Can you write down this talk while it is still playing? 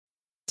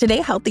Today,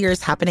 healthier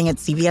is happening at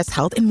CVS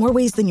Health in more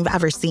ways than you've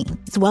ever seen.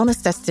 It's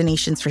wellness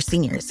destinations for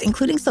seniors,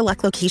 including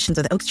select locations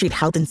with Oak Street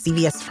Health and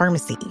CVS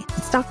Pharmacy.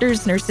 It's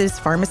doctors, nurses,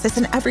 pharmacists,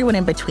 and everyone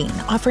in between,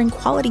 offering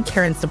quality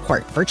care and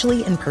support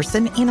virtually, in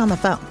person, and on the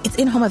phone. It's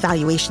in-home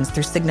evaluations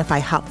through Signify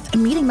Health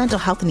and meeting mental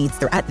health needs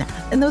through Aetna.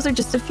 And those are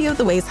just a few of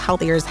the ways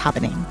healthier is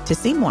happening. To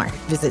see more,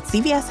 visit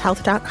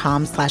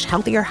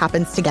cvshealth.com/healthier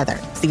happens together.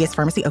 CVS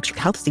Pharmacy, Oak Street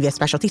Health, CVS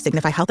Specialty,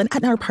 Signify Health, and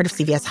Aetna are part of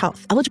CVS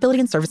Health. Eligibility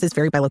and services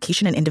vary by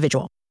location and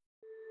individual.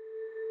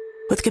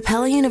 With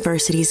Capella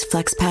University's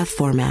FlexPath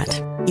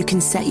format, you can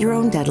set your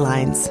own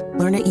deadlines,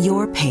 learn at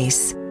your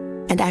pace,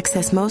 and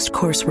access most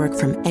coursework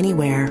from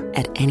anywhere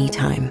at any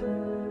time.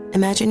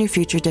 Imagine your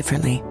future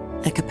differently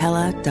at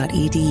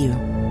capella.edu.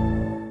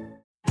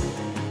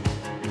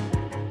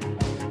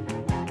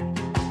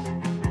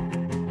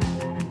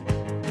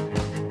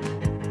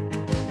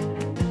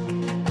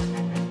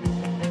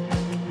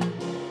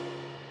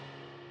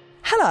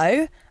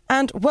 Hello,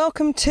 and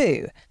welcome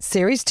to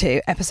Series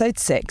 2, Episode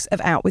 6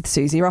 of Out with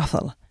Susie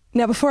Ruffle.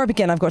 Now, before I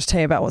begin, I've got to tell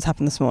you about what's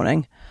happened this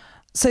morning.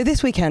 So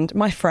this weekend,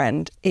 my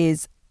friend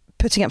is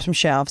putting up some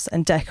shelves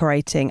and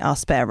decorating our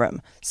spare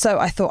room. So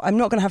I thought, I'm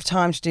not going to have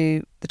time to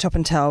do the top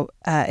and tail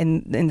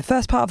in the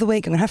first part of the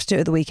week. I'm going to have to do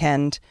it at the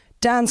weekend.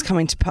 Dan's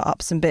coming to put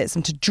up some bits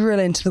and to drill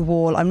into the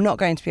wall. I'm not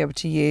going to be able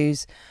to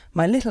use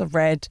my little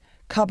red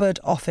cupboard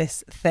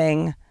office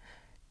thing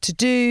to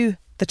do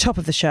the top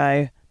of the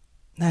show.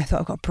 And I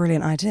thought, I've got a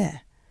brilliant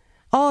idea.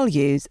 I'll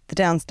use the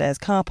downstairs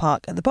car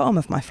park at the bottom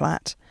of my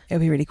flat. It'll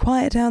be really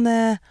quiet down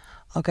there.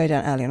 I'll go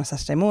down early on a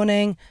Saturday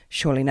morning.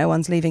 Surely no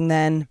one's leaving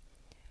then.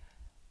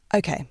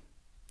 Okay,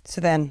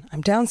 so then I'm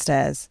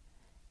downstairs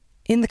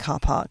in the car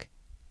park,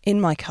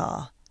 in my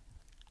car,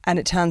 and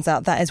it turns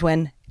out that is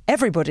when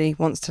everybody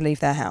wants to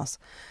leave their house.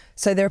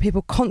 So there are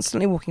people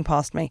constantly walking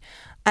past me,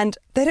 and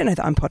they don't know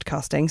that I'm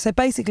podcasting. So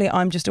basically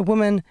I'm just a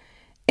woman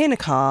in a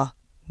car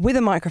with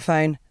a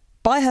microphone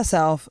by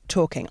herself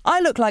talking.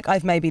 I look like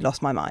I've maybe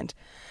lost my mind.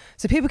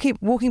 So people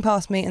keep walking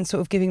past me and sort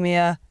of giving me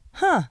a,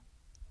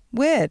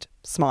 weird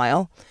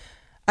smile.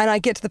 And I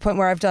get to the point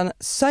where I've done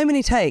so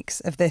many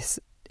takes of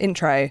this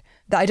intro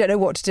that I don't know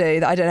what to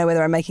do, that I don't know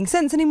whether I'm making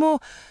sense anymore.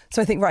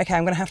 So I think, right, okay,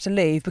 I'm going to have to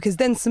leave, because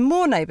then some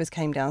more neighbours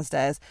came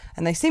downstairs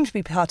and they seem to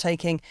be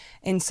partaking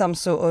in some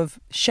sort of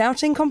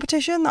shouting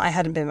competition that I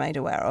hadn't been made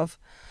aware of.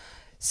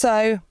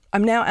 So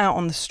I'm now out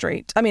on the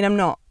street. I mean, I'm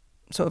not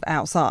sort of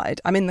outside.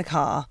 I'm in the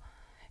car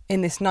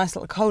in this nice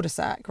little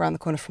cul-de-sac around the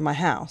corner from my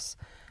house.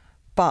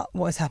 But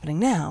what is happening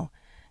now?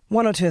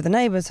 One or two of the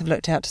neighbours have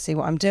looked out to see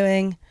what I'm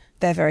doing.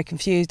 They're very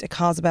confused. A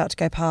car's about to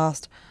go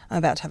past. I'm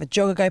about to have a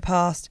jogger go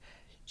past.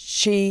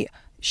 She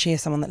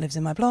is someone that lives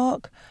in my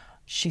block.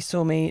 She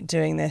saw me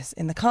doing this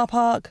in the car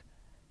park.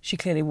 She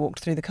clearly walked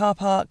through the car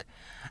park.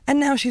 And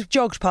now she's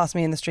jogged past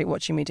me in the street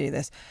watching me do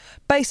this.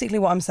 Basically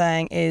what I'm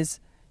saying is,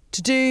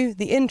 to do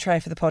the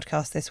intro for the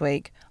podcast this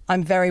week,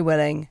 I'm very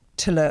willing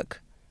to look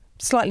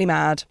slightly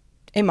mad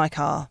in my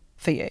car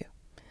for you.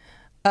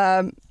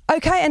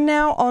 Okay, and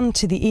now on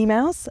to the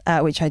emails,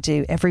 which I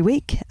do every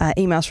week,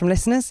 emails from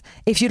listeners.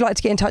 If you'd like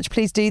to get in touch,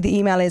 please do. The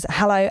email is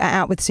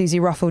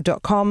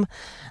hello@outwithsusieruffle.com.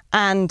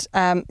 And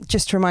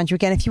just to remind you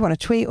again, if you want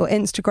to tweet or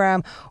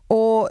Instagram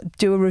or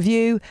do a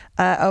review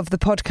of the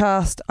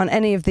podcast on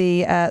any of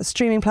the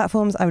streaming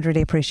platforms, I would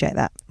really appreciate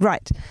that.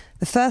 Right,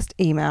 the first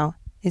email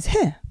is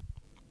here.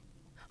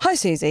 Hi,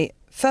 Susie.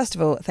 First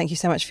of all, thank you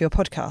so much for your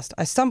podcast.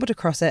 I stumbled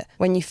across it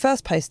when you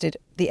first posted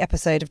the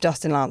episode of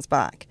Dustin Lance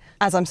Black,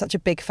 as I'm such a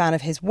big fan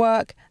of his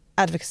work,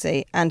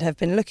 advocacy, and have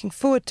been looking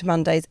forward to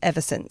Mondays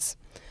ever since.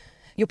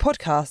 Your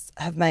podcasts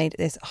have made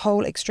this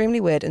whole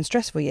extremely weird and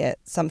stressful year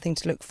something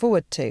to look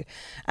forward to,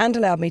 and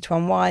allowed me to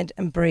unwind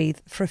and breathe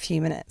for a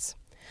few minutes.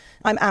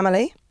 I'm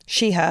Amelie,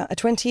 she, her, a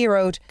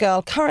 20-year-old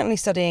girl currently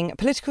studying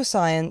political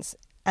science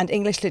and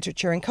English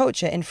literature and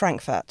culture in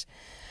Frankfurt.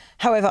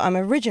 However, I'm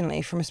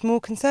originally from a small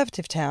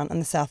conservative town in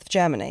the south of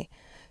Germany.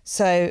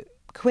 So,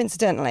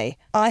 coincidentally,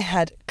 I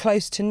had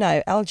close to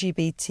no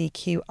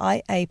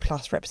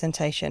LGBTQIA+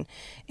 representation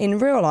in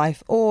real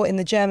life or in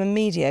the German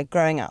media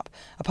growing up,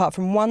 apart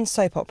from one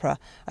soap opera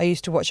I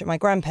used to watch at my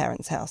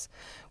grandparents' house,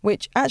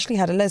 which actually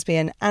had a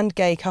lesbian and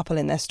gay couple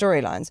in their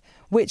storylines,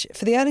 which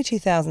for the early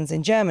 2000s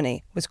in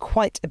Germany was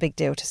quite a big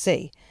deal to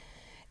see.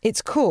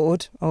 It's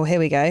called, here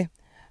we go,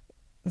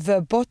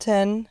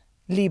 Verboten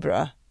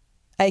Liebe,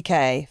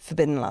 aka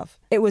Forbidden Love.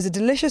 It was a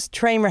delicious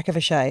train wreck of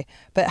a show,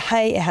 but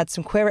hey, it had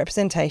some queer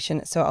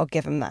representation, so I'll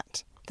give them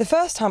that. The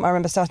first time I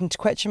remember starting to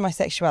question my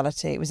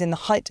sexuality was in the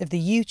height of the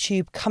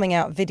YouTube coming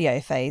out video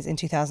phase in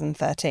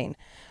 2013.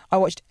 I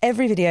watched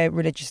every video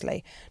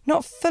religiously,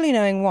 not fully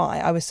knowing why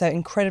I was so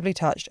incredibly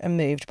touched and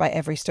moved by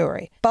every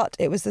story. But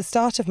it was the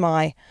start of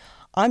my,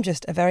 I'm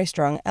just a very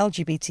strong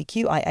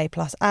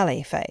LGBTQIA+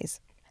 ally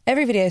phase.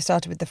 Every video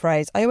started with the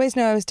phrase, I always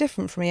knew I was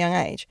different from a young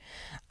age.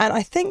 And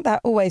I think that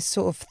always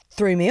sort of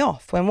threw me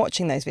off when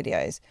watching those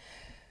videos,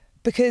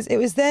 because it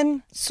was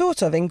then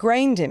sort of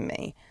ingrained in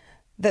me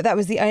that that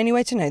was the only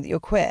way to know that you're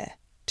queer,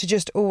 to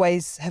just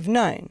always have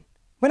known,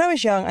 When I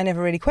was young, I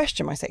never really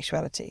questioned my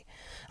sexuality.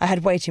 I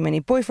had way too many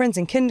boyfriends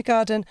in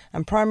kindergarten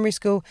and primary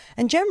school,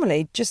 and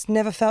generally just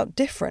never felt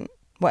different,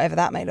 whatever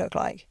that may look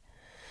like.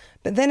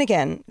 But then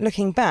again,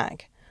 looking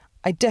back,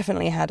 I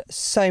definitely had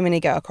so many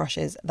girl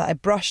crushes that I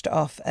brushed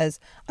off as,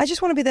 I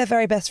just want to be their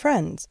very best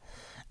friends,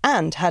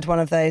 and had one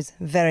of those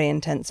very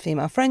intense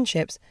female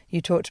friendships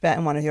you talked about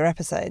in one of your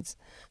episodes.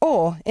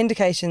 Or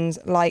indications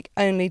like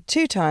only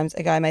 2 times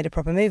a guy made a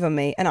proper move on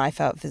me and I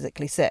felt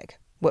physically sick.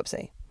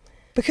 Whoopsie.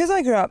 Because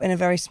I grew up in a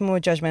very small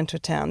judgmental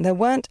town, there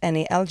weren't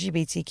any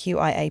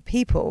LGBTQIA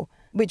people,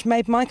 which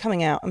made my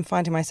coming out and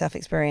finding my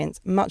self-experience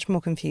much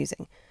more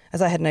confusing,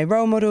 as I had no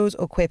role models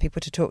or queer people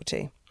to talk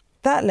to.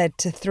 That led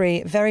to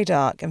 3 very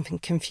dark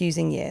and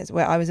confusing years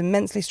where I was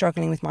immensely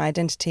struggling with my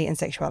identity and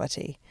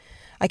sexuality.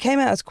 I came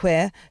out as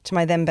queer to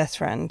my then best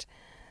friend,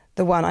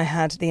 the one I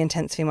had the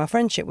intense female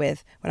friendship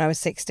with when I was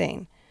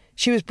 16.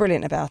 She was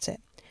brilliant about it.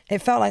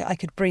 It felt like I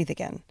could breathe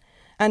again,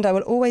 and I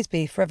will always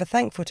be forever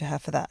thankful to her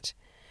for that.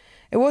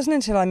 It wasn't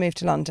until I moved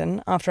to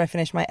London, after I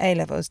finished my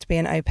A-levels, to be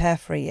an au pair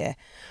for a year,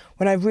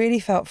 when I really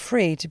felt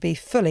free to be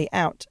fully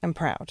out and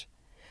proud.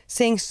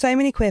 Seeing so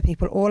many queer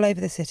people all over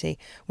the city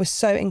was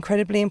so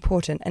incredibly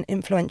important and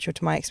influential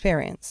to my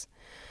experience.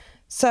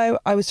 So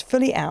I was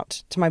fully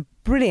out to my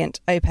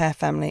brilliant au pair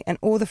family and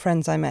all the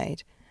friends I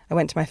made. I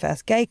went to my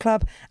first gay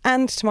club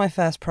and to my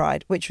first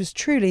Pride, which was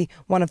truly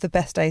one of the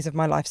best days of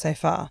my life so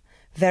far.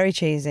 Very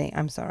cheesy,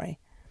 I'm sorry.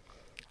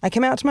 I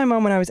came out to my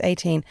mum when I was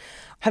 18,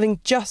 having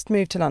just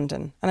moved to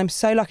London, and I'm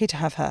so lucky to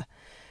have her,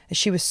 as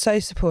she was so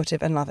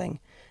supportive and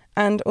loving.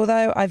 And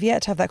although I've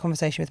yet to have that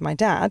conversation with my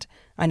dad,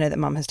 I know that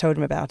mum has told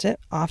him about it,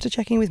 after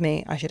checking with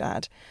me, I should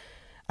add.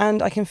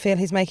 And I can feel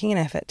he's making an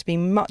effort to be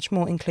much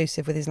more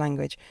inclusive with his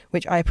language,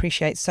 which I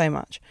appreciate so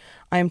much.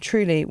 I am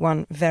truly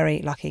one very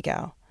lucky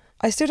gal.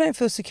 I still don't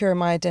feel secure in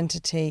my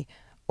identity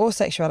or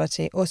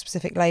sexuality or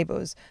specific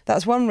labels.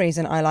 That's one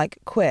reason I like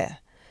queer.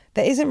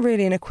 There isn't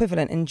really an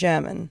equivalent in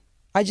German.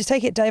 I just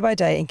take it day by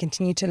day and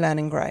continue to learn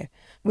and grow.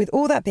 With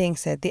all that being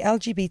said, the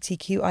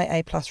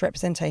LGBTQIA+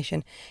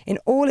 representation in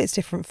all its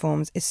different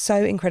forms is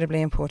so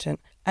incredibly important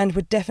and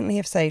would definitely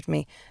have saved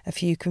me a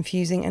few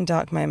confusing and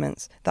dark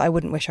moments that I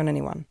wouldn't wish on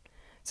anyone.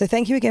 So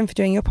thank you again for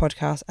doing your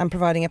podcast and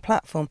providing a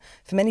platform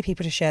for many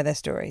people to share their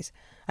stories.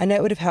 I know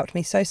it would have helped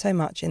me so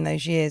much in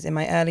those years in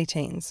my early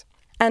teens,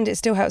 and it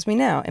still helps me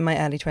now in my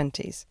early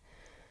 20s.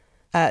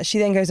 She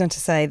then goes on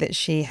to say that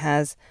she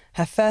has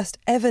her first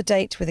ever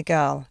date with a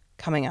girl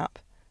coming up,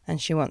 and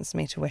she wants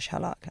me to wish her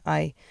luck.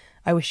 I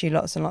wish you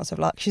lots and lots of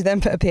luck. She then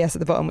put a PS at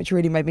the bottom, which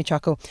really made me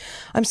chuckle.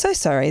 I'm so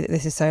sorry that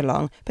this is so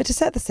long, but to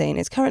set the scene,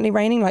 it's currently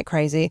raining like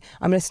crazy.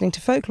 I'm listening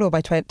to Folklore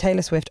by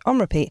Taylor Swift on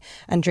repeat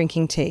and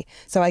drinking tea.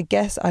 So I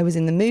guess I was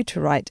in the mood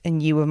to write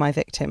and you were my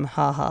victim.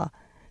 Ha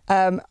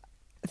ha.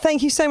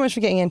 Thank you so much for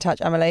getting in touch,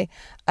 Amelie.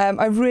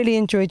 I really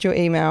enjoyed your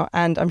email,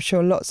 and I'm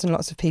sure lots and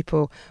lots of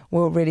people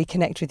will really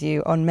connect with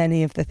you on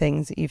many of the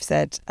things that you've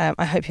said.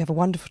 I hope you have a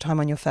wonderful time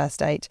on your first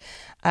date.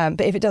 But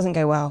if it doesn't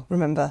go well,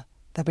 remember,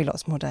 there'll be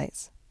lots more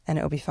dates and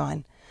it'll be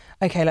fine.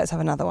 Okay, let's have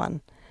another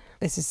one.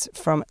 This is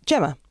from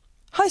Gemma.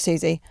 Hi,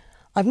 Susie.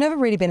 I've never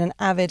really been an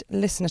avid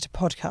listener to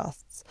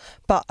podcasts,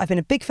 but I've been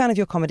a big fan of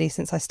your comedy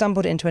since I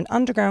stumbled into an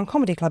underground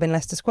comedy club in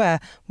Leicester Square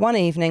one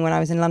evening when I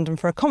was in London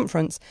for a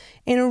conference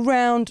in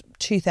around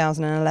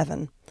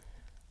 2011.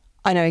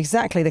 I know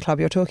exactly the club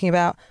you're talking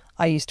about.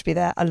 I used to be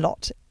there a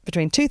lot.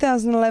 Between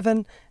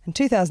 2011 and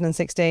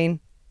 2016,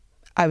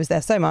 I was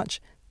there so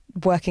much,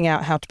 working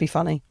out how to be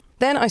funny.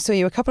 Then I saw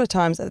you a couple of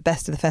times at the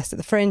Best of the Fest at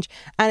the Fringe,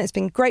 and it's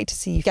been great to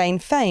see you gain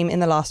fame in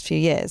the last few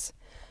years.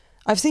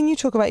 I've seen you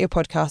talk about your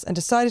podcast and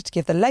decided to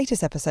give the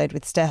latest episode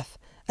with Steph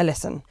a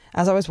listen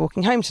as I was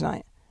walking home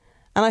tonight.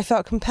 And I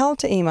felt compelled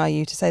to email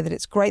you to say that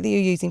it's great that you're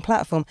using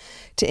platform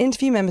to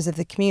interview members of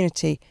the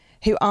community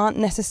who aren't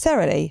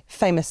necessarily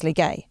famously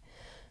gay.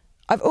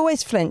 I've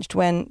always flinched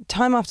when,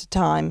 time after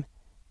time,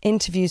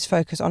 interviews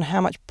focus on how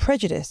much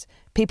prejudice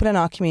people in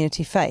our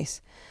community face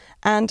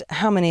and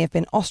how many have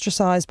been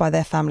ostracised by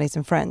their families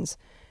and friends.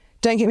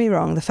 Don't get me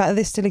wrong, the fact that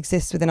this still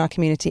exists within our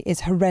community is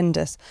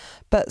horrendous,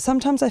 but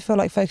sometimes I feel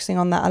like focusing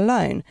on that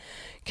alone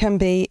can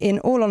be, in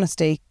all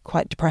honesty,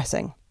 quite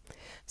depressing.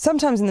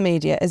 Sometimes in the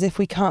media, as if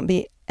we can't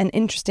be an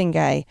interesting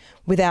gay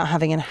without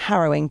having a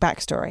harrowing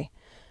backstory.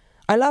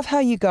 I love how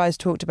you guys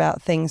talked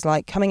about things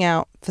like coming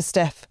out for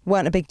Steph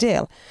weren't a big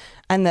deal,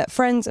 and that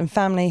friends and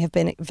family have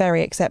been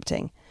very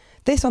accepting.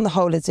 This, on the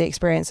whole, is the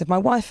experience of my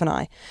wife and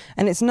I,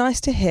 and it's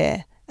nice to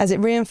hear, as it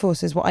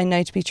reinforces what I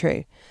know to be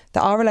true,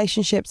 that our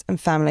relationships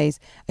and families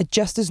are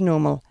just as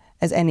normal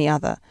as any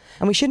other,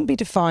 and we shouldn't be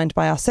defined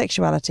by our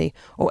sexuality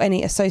or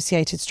any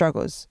associated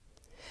struggles.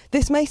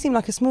 This may seem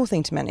like a small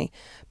thing to many,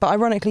 but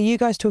ironically, you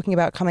guys talking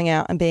about coming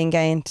out and being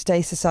gay in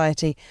today's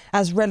society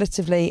as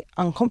relatively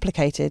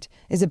uncomplicated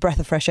is a breath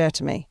of fresh air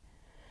to me.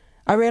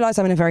 I realise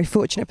I'm in a very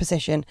fortunate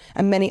position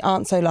and many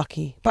aren't so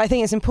lucky, but I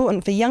think it's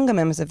important for younger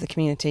members of the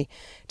community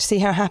to see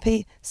how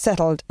happy,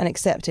 settled and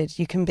accepted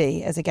you can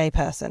be as a gay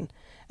person.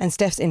 And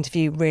Steph's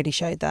interview really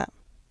showed that.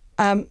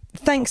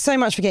 Thanks so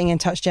much for getting in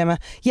touch, Gemma.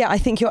 Yeah, I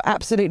think you're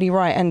absolutely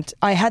right. And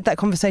I had that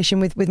conversation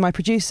with my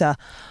producer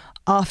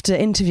after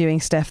interviewing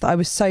Steph, that I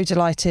was so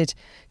delighted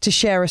to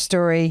share a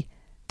story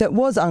that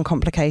was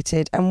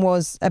uncomplicated and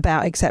was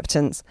about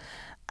acceptance.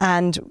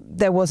 And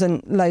there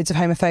wasn't loads of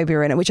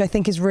homophobia in it, which I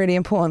think is really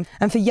important.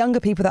 And for younger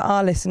people that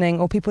are listening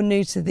or people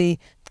new to the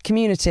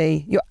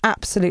community, you're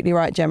absolutely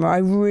right, Gemma. I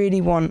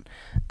really want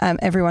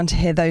everyone to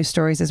hear those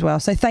stories as well.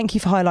 So thank you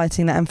for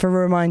highlighting that and for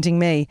reminding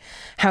me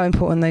how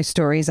important those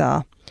stories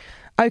are.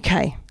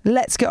 Okay,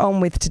 let's get on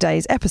with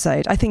today's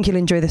episode. I think you'll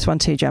enjoy this one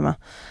too, Gemma.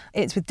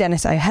 It's with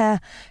Denis O'Hare,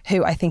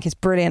 who I think is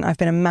brilliant. I've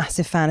been a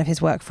massive fan of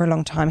his work for a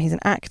long time. He's an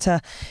actor.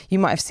 You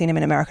might have seen him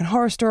in American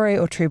Horror Story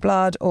or True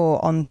Blood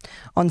or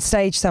on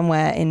stage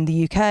somewhere in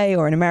the UK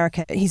or in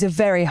America. He's a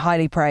very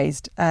highly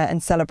praised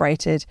and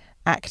celebrated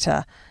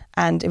actor.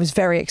 And it was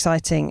very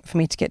exciting for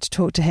me to get to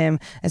talk to him.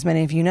 As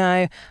many of you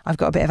know, I've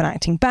got a bit of an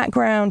acting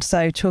background,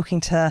 so talking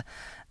to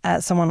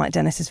someone like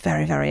Denis is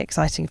very, very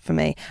exciting for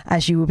me,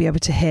 as you will be able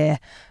to hear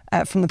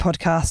from the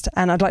podcast.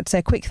 And I'd like to say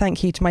a quick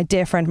thank you to my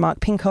dear friend Mark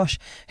Pinkosh,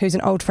 who's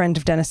an old friend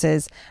of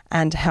Denis's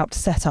and helped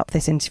set up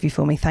this interview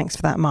for me. Thanks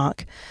for that,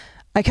 Mark.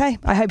 Okay,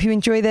 I hope you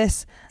enjoy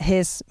this.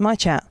 Here's my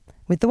chat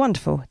with the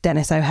wonderful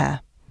Denis O'Hare.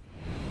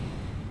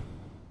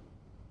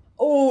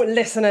 Oh,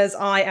 listeners,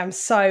 I am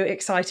so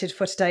excited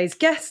for today's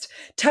guest,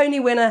 Tony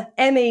winner,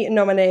 Emmy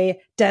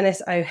nominee,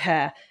 Denis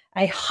O'Hare.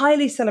 A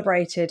highly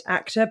celebrated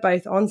actor,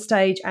 both on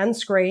stage and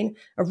screen,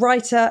 a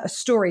writer, a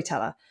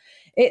storyteller.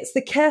 It's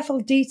the careful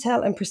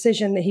detail and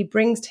precision that he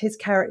brings to his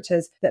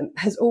characters that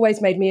has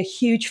always made me a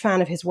huge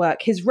fan of his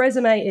work. His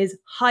resume is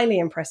highly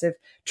impressive.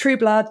 True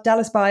Blood,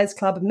 Dallas Buyers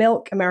Club,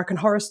 Milk, American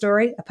Horror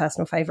Story, a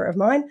personal favourite of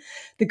mine,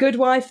 The Good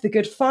Wife, The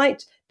Good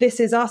Fight,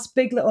 This Is Us,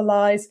 Big Little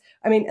Lies.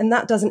 I mean, and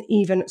that doesn't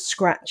even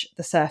scratch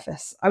the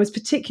surface. I was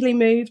particularly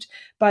moved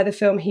by the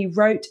film he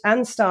wrote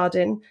and starred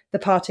in, The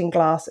Parting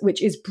Glass,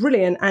 which is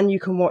brilliant and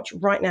you can watch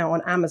right now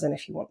on Amazon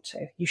if you want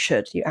to. You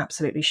should. You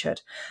absolutely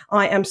should.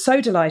 I am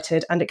so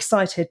delighted and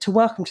excited to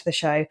welcome to the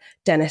show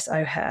Denis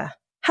O'Hare.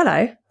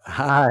 Hello.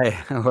 Hi,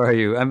 how are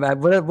you?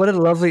 What a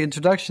lovely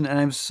introduction, and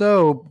I'm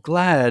so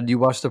glad you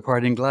watched The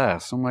Parting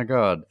Glass. Oh my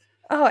God!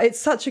 Oh, it's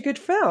such a good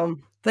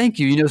film. Thank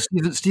you. You know,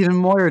 Stephen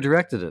Moyer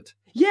directed it.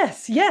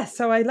 Yes.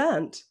 So I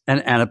learned.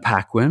 And Anna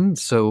Paquin,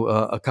 so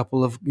a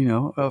couple of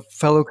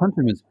fellow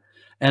countrymen,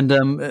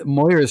 and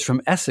Moyer is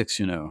from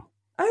Essex. You know.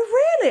 Oh,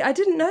 really? I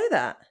didn't know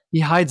that. He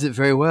hides it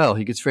very well.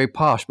 He gets very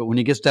posh, but when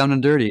he gets down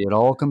and dirty, it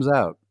all comes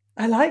out.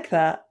 I like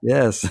that.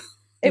 Yes.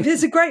 It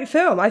was a great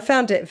film. I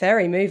found it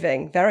very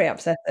moving, very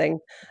upsetting.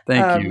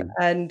 Thank you.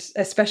 And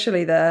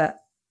especially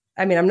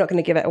I'm not going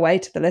to give it away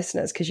to the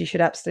listeners because you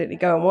should absolutely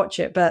go and watch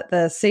it. But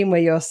the scene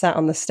where you're sat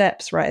on the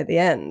steps right at the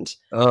end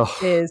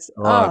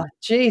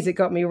it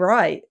got me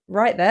right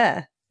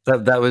there.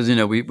 That was,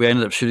 we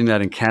ended up shooting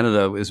that in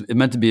Canada. It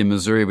meant to be in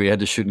Missouri. We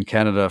had to shoot in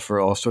Canada for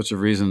all sorts of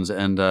reasons.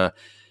 And,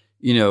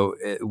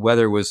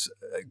 weather was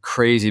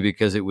crazy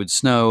because it would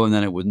snow and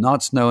then it would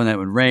not snow and then it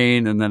would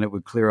rain and then it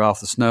would clear off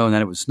the snow and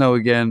then it would snow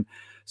again.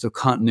 So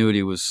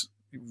continuity was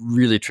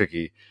really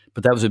tricky.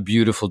 But that was a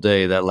beautiful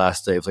day, that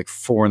last day. It was like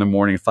 4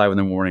 a.m, 5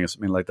 a.m, or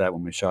something like that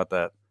when we shot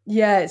that.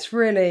 Yeah, it's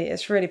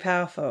really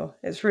powerful.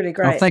 It's really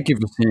great. Oh, thank you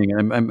for seeing it.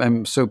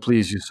 I'm so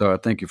pleased you saw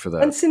it. Thank you for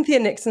that. And Cynthia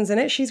Nixon's in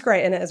it. She's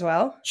great in it as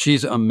well.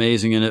 She's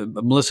amazing in it.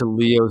 Melissa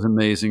Leo's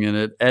amazing in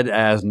it. Ed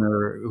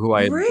Asner, who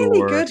I adore.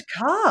 Really good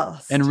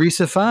cast. And Rhys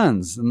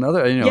Ifans,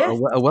 another,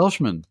 a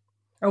Welshman.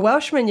 A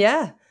Welshman,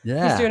 yeah.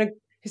 Yeah.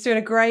 He's doing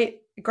a great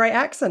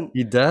accent.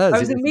 He does. I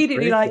was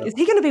immediately like, is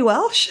he going to be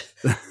Welsh?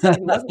 No,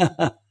 he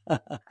wasn't.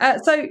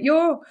 So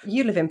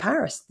you live in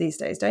Paris these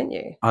days, don't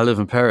you? I live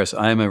in Paris.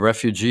 I am a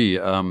refugee.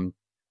 My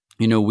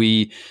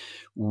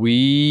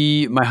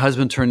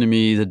husband turned to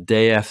me the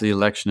day after the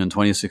election in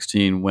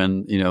 2016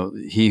 when,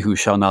 he who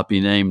shall not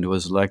be named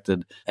was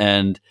elected.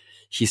 And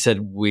he said,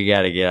 we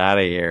got to get out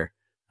of here.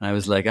 And I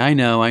was like, I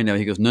know.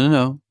 He goes,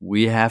 no,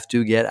 we have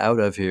to get out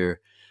of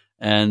here.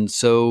 And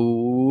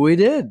so we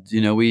did.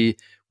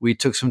 We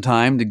took some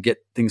time to get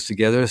things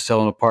together,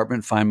 sell an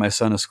apartment, find my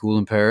son a school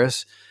in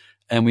Paris.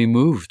 And we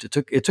moved.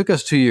 It took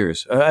us 2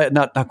 years,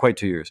 not quite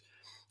 2 years.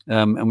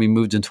 And we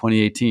moved in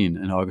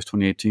August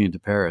 2018 to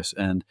Paris.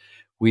 And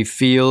we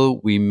feel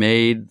we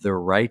made the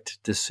right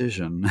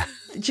decision.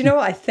 Do you know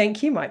what? I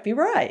think you might be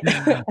right.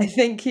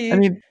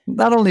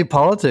 Not only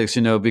politics,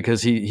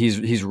 because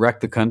he's wrecked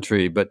the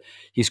country, but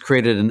he's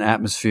created an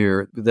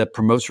atmosphere that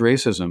promotes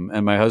racism.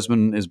 And my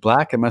husband is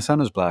black and my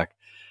son is black.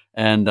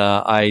 And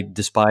I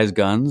despise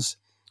guns.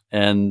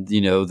 And,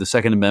 the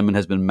Second Amendment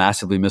has been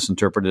massively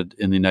misinterpreted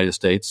in the United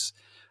States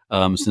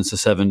since the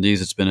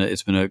 70s.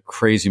 It's been a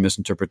crazy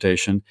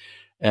misinterpretation.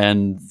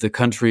 And the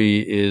country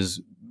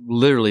is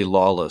literally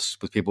lawless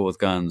with people with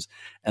guns.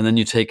 And then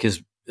you take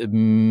his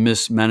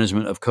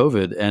mismanagement of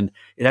COVID, and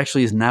it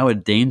actually is now a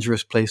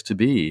dangerous place to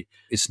be.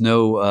 It's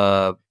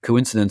no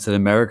coincidence that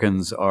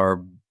Americans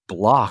are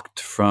blocked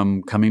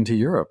from coming to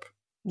Europe.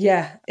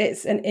 Yeah,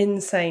 it's an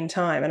insane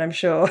time. And I'm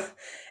sure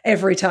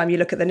every time you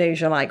look at the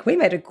news, you're like, we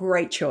made a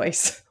great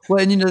choice.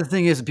 Well, and the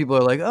thing is, people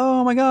are like,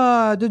 "Oh my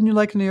God, didn't you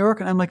like New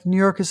York?" And I'm like, "New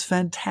York is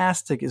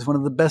fantastic. It's one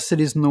of the best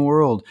cities in the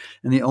world."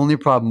 And the only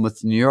problem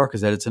with New York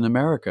is that it's in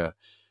America.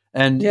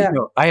 And Yeah.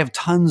 I have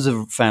tons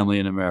of family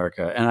in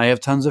America, and I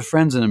have tons of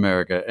friends in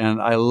America, and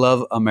I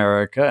love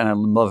America, and I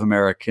love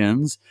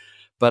Americans,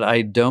 but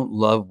I don't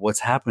love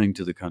what's happening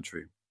to the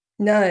country.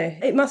 No,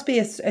 it must be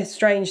a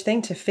strange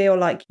thing to feel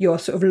like you're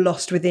sort of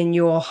lost within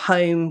your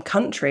home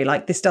country.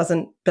 Like this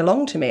doesn't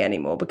belong to me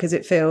anymore because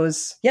it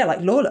feels,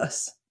 like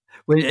lawless.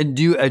 Wait, and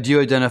do you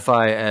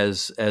identify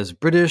as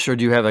British, or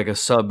do you have like a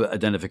sub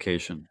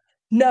identification?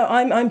 No,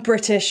 I'm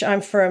British.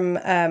 I'm from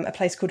a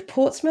place called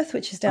Portsmouth,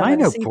 which is down by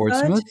the seaside.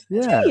 Portsmouth.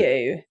 Yeah. Do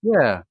you?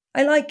 Yeah.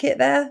 I like it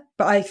there,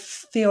 but I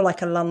feel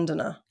like a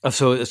Londoner. Oh,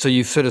 so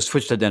you've sort of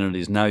switched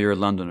identities. Now you're a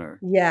Londoner.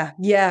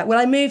 Yeah. Well,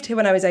 I moved here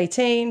when I was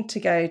 18 to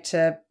go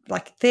to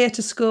like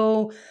theatre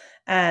school,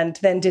 and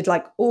then did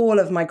like all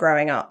of my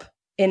growing up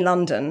in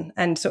London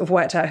and sort of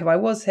worked out who I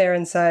was here.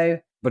 And so.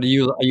 But are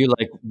you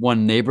like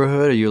one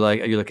neighborhood? Are you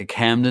like a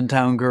Camden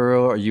Town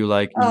girl? Are you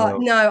like?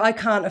 No, I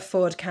can't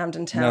afford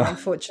Camden Town. No.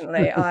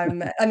 Unfortunately,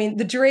 I mean,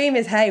 the dream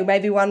is, hey,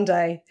 maybe one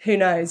day, who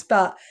knows?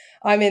 But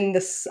I'm in the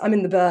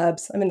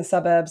burbs. I'm in the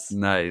suburbs.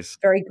 Nice.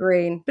 Very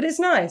green, but it's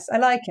nice. I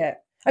like it.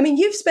 I mean,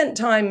 you've spent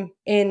time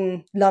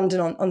in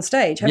London on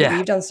stage, haven't you?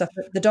 You've done stuff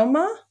at the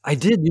Donmar? I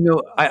did.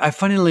 I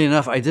funnily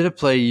enough, I did a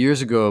play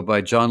years ago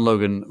by John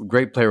Logan,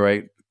 great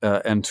playwright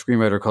and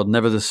screenwriter, called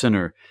Never the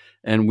Sinner.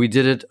 And we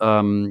did it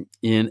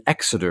in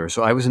Exeter.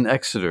 So I was in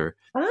Exeter.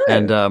 Oh.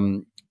 And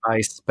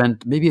I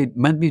spent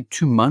maybe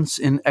 2 months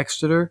in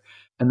Exeter.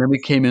 And then we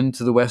came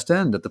into the West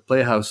End at the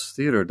Playhouse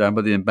Theatre down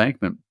by the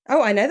Embankment.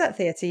 Oh, I know that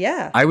theatre,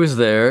 yeah. I was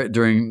there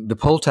during the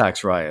poll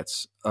tax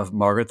riots of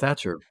Margaret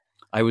Thatcher.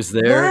 I was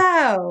there.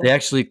 Wow. They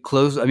actually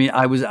closed. I mean,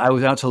 I was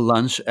out to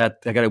lunch I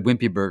got a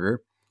Wimpy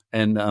Burger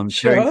and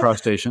Charing Cross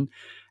Station.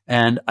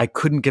 And I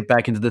couldn't get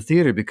back into the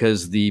theatre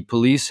because the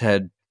police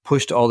had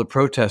pushed all the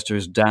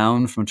protesters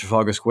down from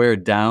Trafalgar Square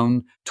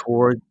down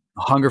toward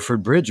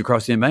Hungerford Bridge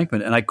across the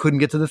Embankment. And I couldn't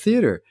get to the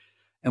theatre.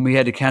 And we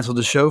had to cancel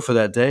the show for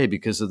that day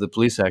because of the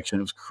police action.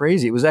 It was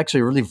crazy. It was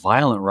actually a really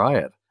violent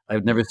riot.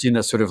 I've never seen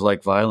that sort of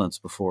like violence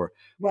before.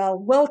 Well,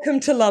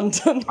 welcome to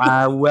London.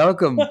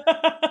 Welcome.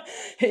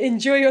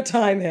 Enjoy your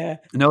time here.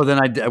 No, then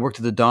I worked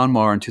at the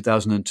Donmar in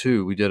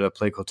 2002. We did a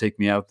play called Take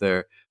Me Out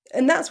There.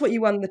 And that's what you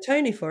won the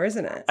Tony for,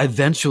 isn't it?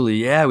 Eventually,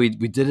 yeah. We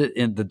did it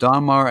in the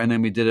Donmar, and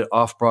then we did it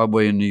off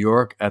Broadway in New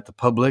York at the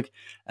Public.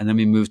 And then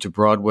we moved to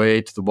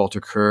Broadway to the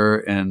Walter Kerr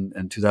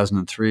in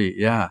 2003.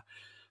 Yeah.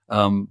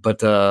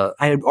 But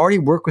I had already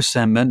worked with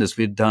Sam Mendes.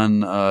 We had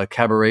done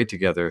Cabaret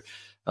together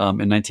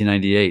in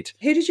 1998.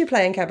 Who did you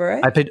play in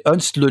Cabaret? I played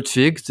Ernst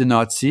Ludwig, the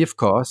Nazi, of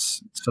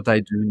course. It's what I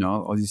do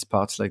now, all these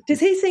parts. Does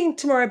he sing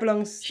Tomorrow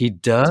Belongs He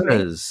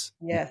does.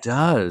 Yes. He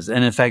does.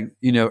 And in fact,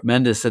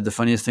 Mendes said the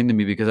funniest thing to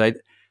me because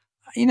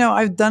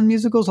I've done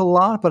musicals a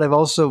lot, but I've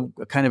also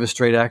kind of a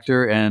straight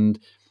actor, and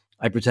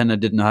I pretend I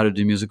didn't know how to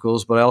do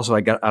musicals, but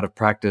I got out of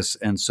practice.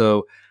 And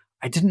so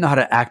I didn't know how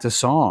to act a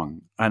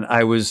song. And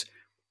I was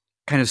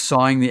kind of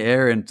sawing the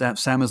air, and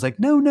Sam was like,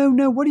 no,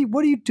 what are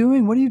you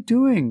doing? What are you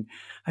doing?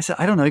 I said,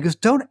 I don't know. He goes,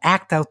 don't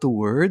act out the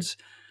words.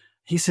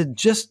 He said,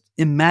 just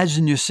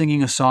imagine you're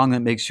singing a song that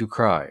makes you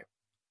cry.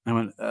 I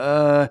went,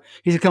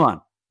 he said, come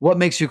on, what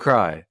makes you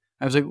cry?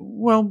 I was like,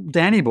 well,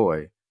 Danny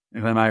Boy,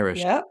 if I'm Irish.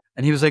 Yeah.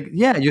 And he was like,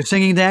 yeah, you're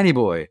singing Danny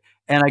Boy.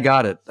 And I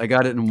got it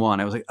in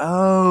one. I was like,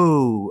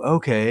 oh,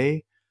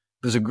 okay.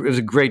 It was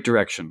a great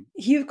direction.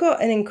 You've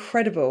got an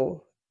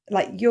incredible,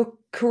 your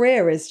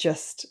career is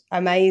just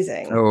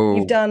amazing. Oh.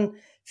 You've done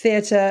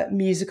theatre,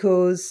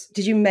 musicals.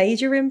 Did you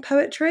major in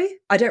poetry?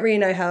 I don't really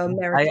know how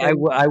American...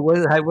 I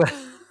was.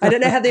 I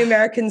don't know how the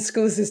American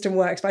school system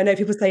works, but I know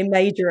people say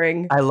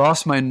majoring. I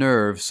lost my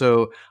nerve.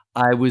 So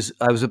I was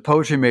a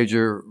poetry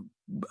major,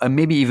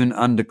 maybe even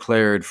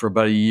undeclared, for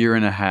about a year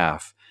and a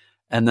half.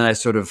 And then I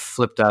sort of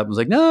flipped out and was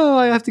like, no,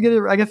 I have to get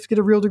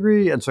a real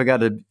degree. And so I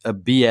got a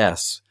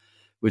BS,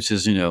 which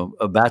is,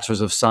 a Bachelor's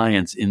of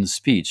Science in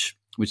Speech,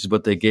 which is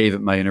what they gave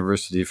at my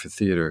university for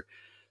theater.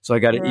 So I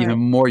got an even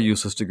more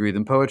useless degree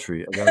than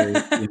poetry. I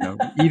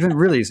got even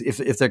really,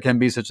 if there can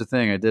be such a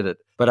thing, I did it.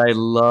 But I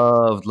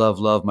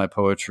loved my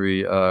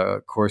poetry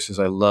courses.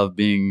 I love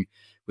being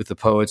with the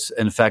poets.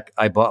 In fact,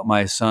 I bought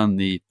my son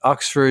the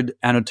Oxford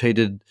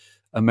Annotated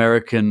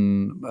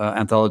American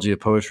Anthology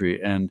of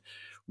Poetry, and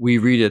we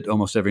read it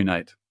almost every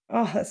night.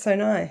 Oh, that's so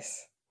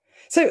nice.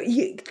 So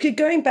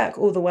going back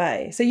all the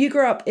way, so you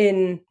grew up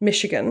in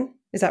Michigan,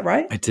 is that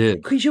right? I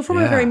did. Because you're from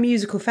a very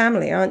musical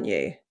family, aren't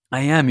you?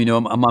 I am.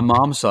 On my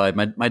mom's side,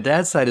 my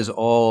dad's side is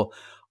all,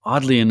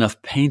 oddly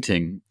enough,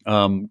 painting,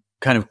 kind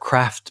of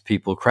crafts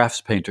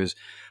painters.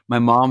 My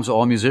mom's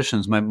all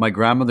musicians. My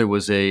grandmother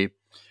was a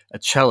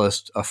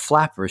cellist, a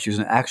flapper. She was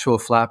an actual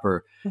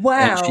flapper.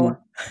 Wow.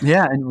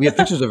 And we have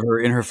pictures of her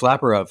in her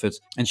flapper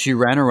outfits. And she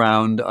ran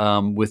around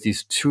with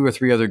these 2 or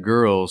 3 other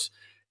girls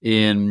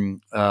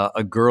in a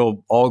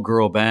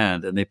all-girl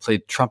band. And they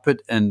played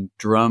trumpet and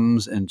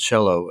drums and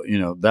cello,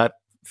 that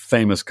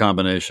famous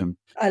combination.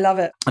 I love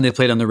it. And they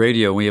played on the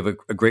radio. We have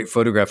a great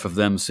photograph of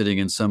them sitting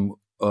in some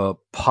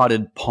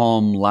potted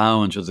palm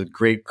lounge with a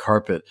great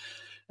carpet,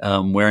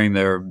 wearing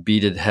their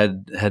beaded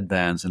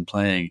headbands and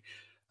playing.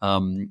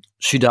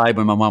 She died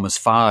when my mom was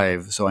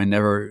 5, so I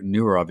never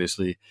knew her,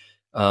 obviously.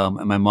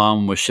 And my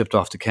mom was shipped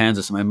off to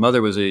Kansas. And my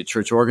mother was a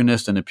church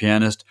organist and a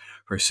pianist.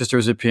 Her sister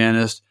was a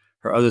pianist.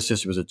 Her other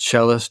sister was a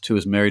cellist who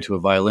was married to a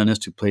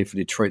violinist who played for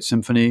Detroit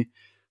Symphony.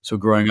 So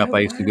growing up, I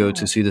used to go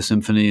to see the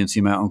symphony and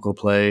see my uncle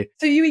play.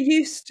 So you were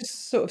used to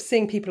sort of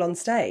seeing people on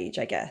stage,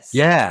 I guess.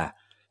 Yeah,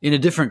 in a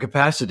different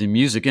capacity,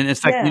 music. And in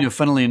fact,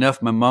 funnily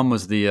enough, my mom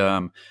was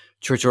the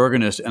church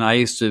organist. And I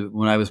used to,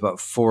 when I was about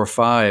 4 or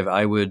 5,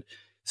 I would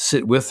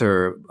sit with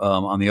her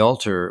on the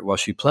altar while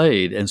she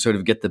played and sort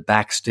of get the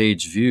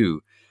backstage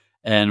view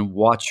and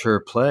watch her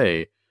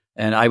play.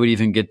 And I would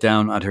even get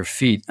down at her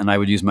feet and I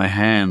would use my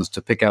hands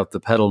to pick out the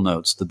pedal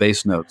notes, the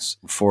bass notes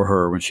for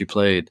her when she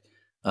played.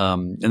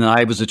 And then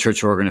I was a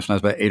church organist when I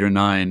was about 8 or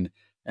 9.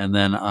 And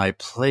then I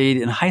played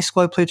in high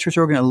school. I played church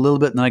organ a little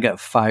bit, and then I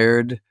got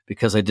fired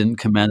because I didn't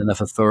command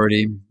enough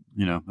authority.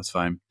 That's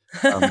fine.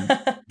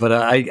 But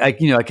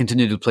I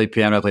continued to play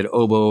piano. I played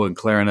oboe and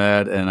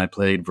clarinet, and I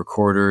played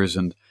recorders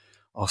and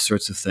all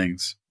sorts of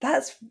things.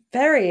 That's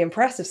very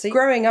impressive. So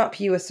growing up,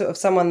 you were sort of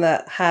someone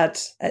that had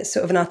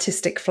sort of an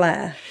artistic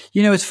flair.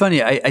 It's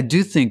funny. I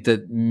do think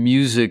that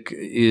music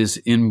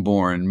is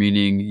inborn,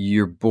 meaning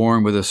you're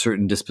born with a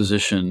certain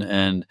disposition.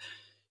 And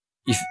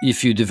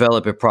if you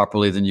develop it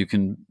properly, then you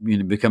can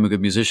become a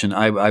good musician.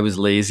 I was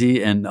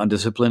lazy and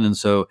undisciplined. And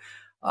so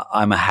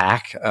I'm a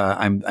hack.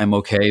 I'm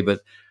okay, but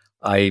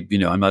I'm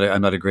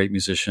not a great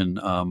musician.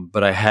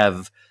 But I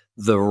have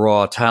the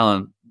raw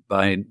talent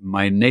by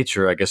my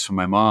nature, I guess, from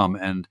my mom.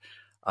 And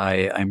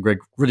I'm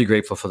really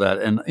grateful for that.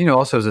 And,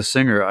 also as a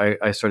singer,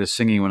 I started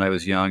singing when I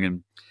was young,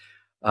 and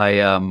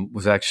I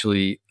was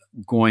actually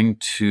going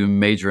to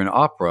major in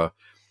opera.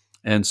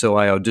 And so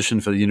I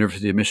auditioned for the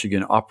University of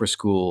Michigan Opera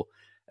School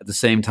at the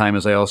same time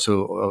as I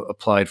also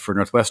applied for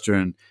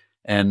Northwestern.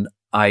 And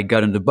I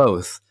got into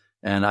both.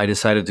 And I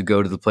decided to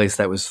go to the place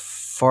that was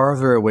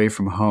farther away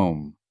from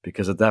home,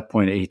 because at that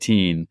point,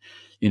 18,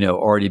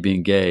 already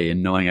being gay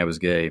and knowing I was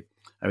gay,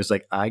 I was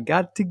like, I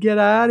got to get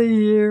out of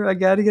here. I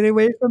got to get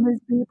away from these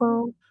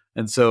people.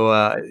 And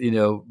so,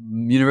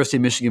 University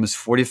of Michigan was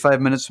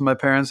 45 minutes from my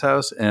parents'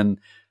 house, and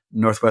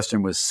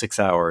Northwestern was 6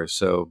 hours.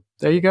 So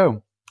there you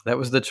go. That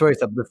was the choice,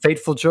 the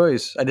fateful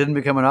choice. I didn't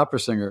become an opera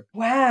singer.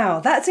 Wow.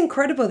 That's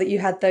incredible that you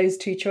had those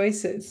two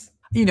choices.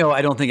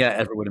 I don't think I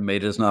ever would have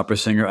made it as an opera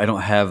singer. I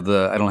don't have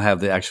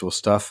the actual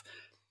stuff.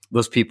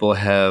 Those people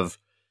have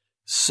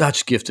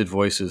such gifted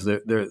voices.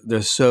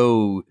 They're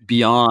so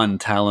beyond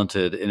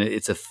talented, and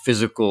it's a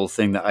physical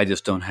thing that I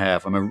just don't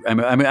have.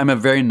 I'm a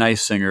very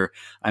nice singer.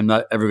 I'm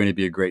not ever going to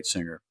be a great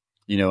singer,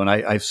 And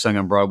I've sung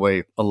on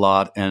Broadway a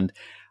lot, and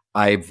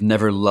I've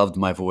never loved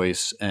my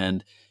voice.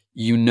 And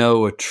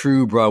a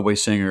true Broadway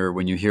singer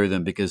when you hear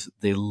them, because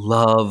they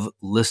love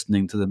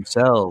listening to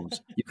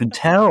themselves. You can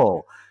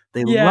tell.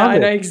 They love it. I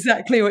know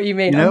exactly what you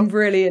mean. I'm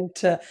really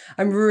into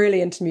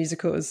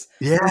musicals.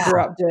 Yeah. I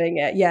grew up doing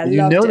it. Yeah,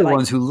 loved it.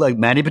 Ones who like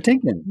Mandy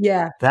Patinkin.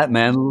 Yeah. That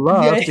man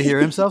loves to hear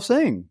himself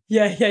sing.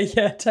 Yeah,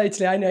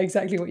 totally. I know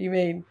exactly what you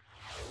mean.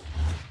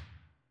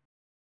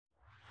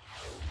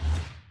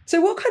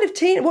 So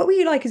what were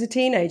you like as a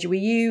teenager? Were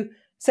you,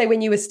 say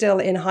when you were still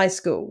in high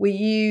school, were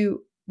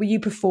you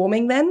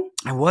performing then?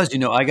 I was,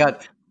 I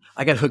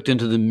got hooked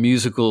into the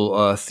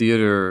musical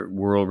theater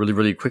world really,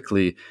 really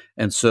quickly.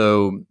 And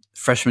so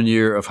freshman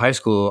year of high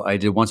school, I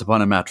did Once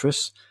Upon a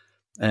Mattress.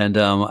 And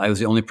I was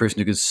the only person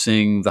who could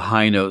sing the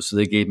high notes. So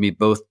they gave me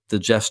both the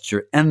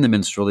gesture and the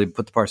minstrel. They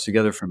put the parts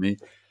together for me.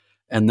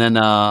 And then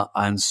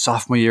on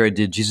sophomore year, I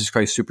did Jesus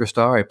Christ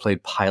Superstar. I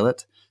played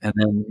Pilate. And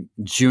then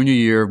junior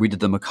year, we did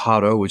the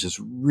Mikado, which is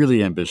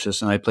really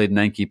ambitious. And I played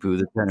Nanki-Poo,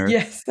 the tenor.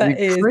 Yes, that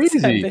is crazy.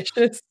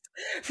 Ambitious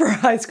for a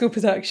high school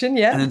production,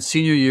 yeah. And then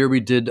senior year, we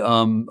did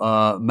Man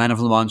of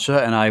La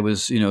Mancha, and I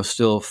was,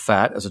 still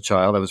fat as a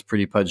child. I was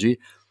pretty pudgy.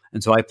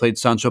 And so I played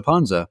Sancho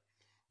Panza,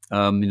 the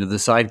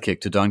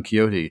sidekick to Don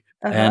Quixote.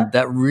 Uh-huh. And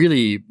that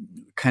really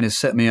kind of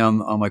set me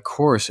on my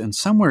course. And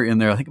somewhere in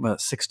there, I think about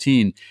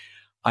 16,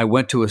 I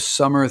went to a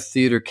summer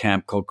theater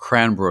camp called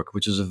Cranbrook,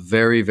 which is a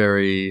very,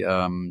 very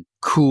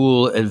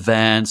cool,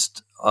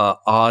 advanced,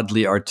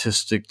 oddly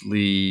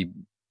artistically,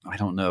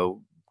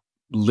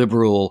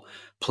 liberal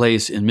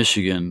place in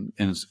Michigan,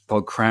 and it's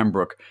called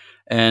Cranbrook.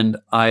 And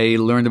I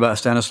learned about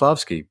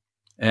Stanislavski,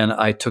 and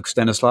I took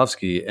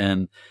Stanislavski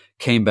and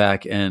came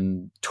back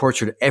and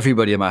tortured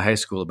everybody in my high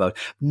school about,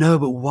 no,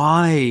 but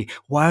why?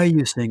 Why are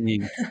you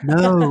singing?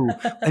 No.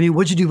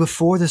 What'd you do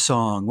before the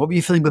song? What were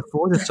you feeling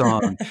before the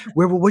song?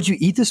 What'd you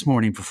eat this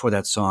morning before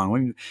that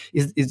song?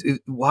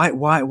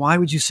 Why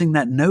would you sing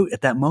that note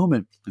at that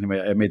moment? Anyway,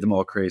 I made them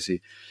all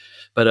crazy.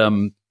 But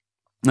and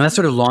that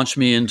sort of launched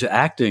me into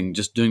acting,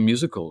 just doing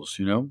musicals,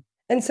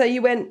 And so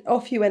you went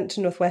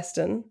to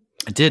Northwestern.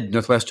 I did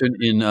Northwestern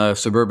in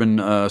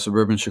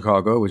suburban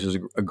Chicago, which is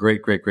a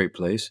great, great, great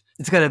place.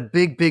 It's got a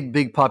big, big,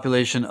 big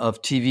population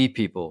of TV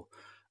people.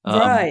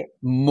 Right.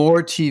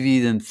 More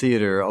TV than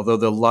theater, although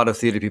a lot of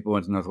theater people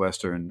went to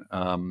Northwestern.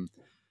 And,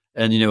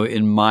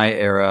 in my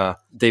era,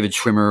 David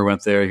Schwimmer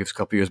went there. He was a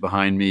couple years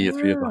behind me,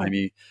 3 years behind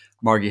me.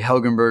 Margie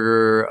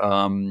Helgenberger,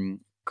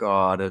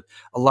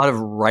 a lot of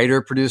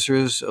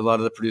writer-producers, a lot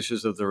of the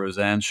producers of the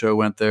Roseanne show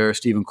went there.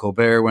 Stephen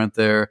Colbert went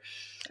there.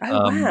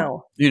 Oh,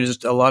 wow.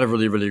 Just a lot of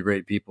really, really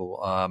great people.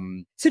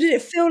 So did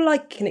it feel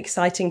like an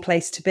exciting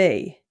place to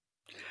be?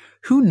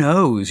 Who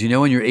knows?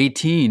 When you're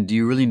 18, do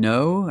you really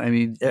know? I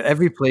mean,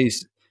 every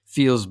place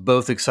feels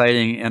both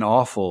exciting and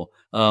awful.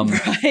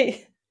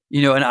 Right.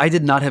 And I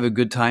did not have a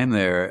good time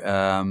there.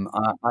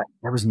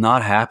 I was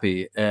not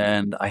happy,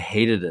 and I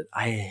hated it.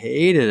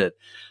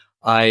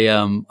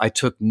 I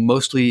took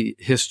mostly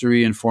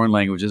history and foreign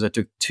languages. I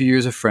took 2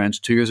 years of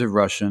French, 2 years of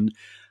Russian,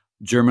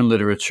 German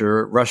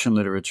literature, Russian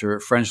literature,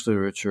 French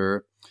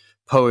literature,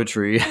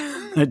 poetry.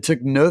 I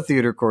took no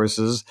theater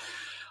courses.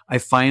 I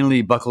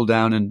finally buckled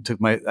down and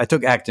I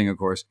took acting, of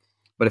course,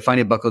 but I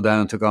finally buckled down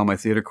and took all my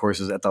theater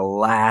courses at the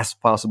last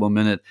possible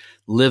minute,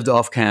 lived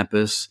off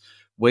campus,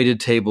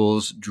 waited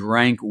tables,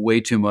 drank way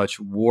too much,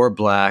 wore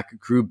black,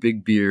 grew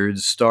big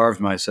beards, starved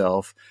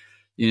myself,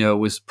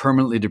 was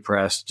permanently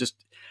depressed.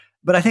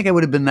 But I think I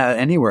would have been that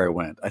anywhere I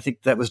went. I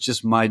think that was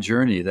just my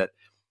journey, that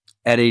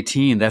at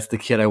 18, that's the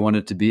kid I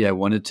wanted to be.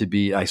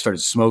 I started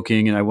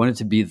smoking, and I wanted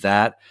to be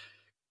that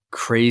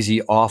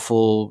crazy,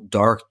 awful,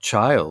 dark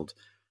child.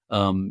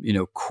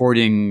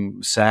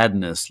 Courting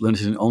sadness,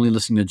 only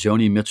listening to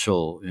Joni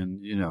Mitchell, and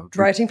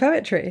writing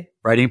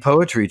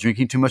poetry,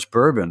 drinking too much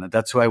bourbon.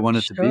 That's who I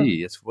wanted to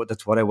be.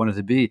 That's what I wanted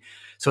to be.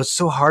 So it's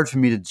so hard for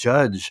me to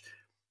judge.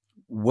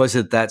 Was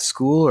it that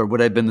school, or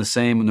would I have been the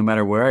same no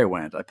matter where I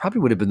went? I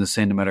probably would have been the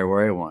same no matter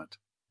where I went.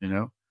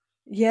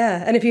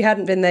 Yeah, and if you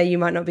hadn't been there, you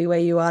might not be where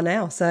you are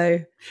now. So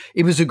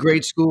it was a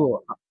great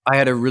school. I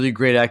had a really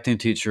great acting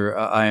teacher,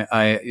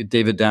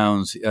 David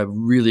Downs, a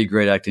really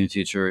great acting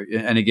teacher.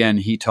 And again,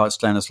 he taught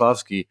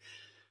Stanislavski,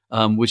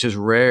 which is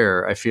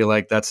rare. I feel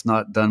like that's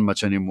not done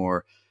much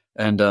anymore.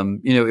 And,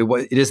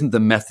 it isn't the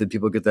method.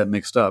 People get that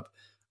mixed up.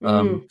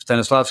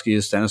 Stanislavski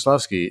is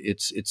Stanislavski.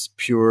 It's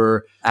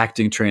pure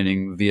acting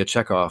training via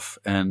Chekhov.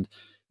 And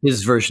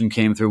his version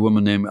came through a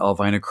woman named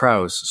Alvina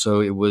Krauss.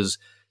 So it was,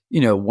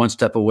 one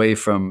step away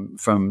from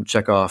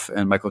Chekhov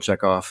and Michael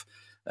Chekhov,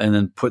 and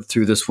then put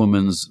through this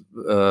woman's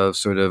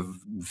sort of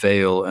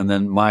veil. And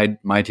then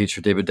my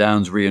teacher, David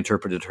Downs,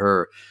 reinterpreted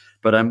her.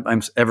 But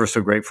I'm ever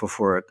so grateful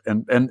for it.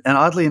 And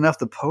oddly enough,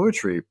 the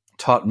poetry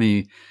taught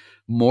me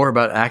more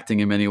about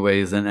acting in many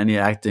ways than any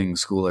acting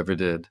school ever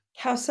did.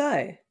 How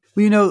so?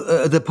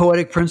 Well, the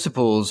poetic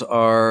principles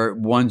are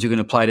ones you can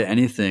apply to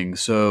anything.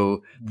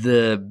 So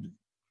the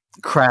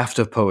craft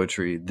of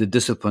poetry, the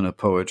discipline of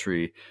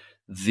poetry,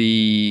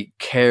 the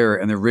care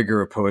and the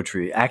rigor of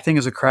poetry. Acting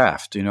is a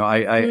craft.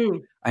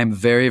 I'm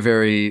very,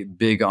 very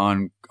big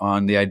on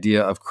the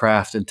idea of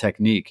craft and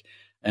technique,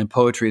 and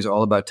poetry is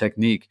all about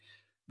technique.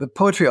 But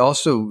poetry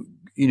also,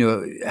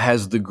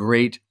 has the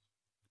great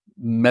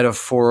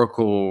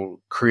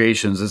metaphorical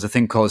creations. There's a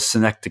thing called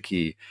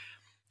synecdoche,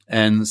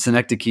 and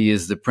synecdoche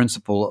is the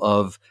principle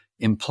of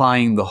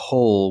implying the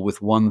whole with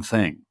one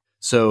thing.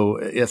 So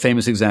a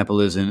famous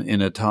example is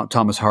in a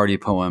Thomas Hardy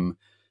poem.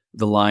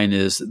 The line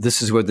is,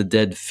 "This is where the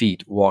dead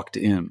feet walked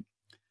in,"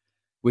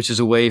 which is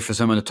a way for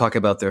someone to talk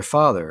about their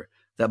father,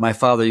 that my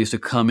father used to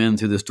come in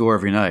through this door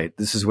every night.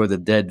 This is where the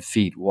dead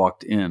feet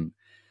walked in.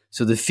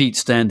 So the feet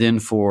stand in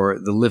for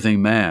the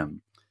living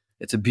man.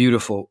 It's a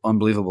beautiful,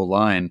 unbelievable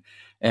line.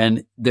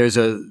 And there's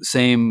a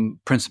same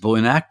principle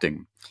in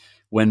acting.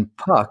 When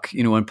Puck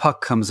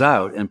comes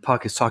out and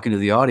Puck is talking to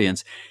the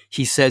audience,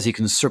 he says he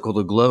can circle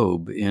the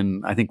globe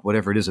in, I think,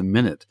 whatever it is, a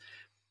minute.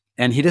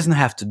 And he doesn't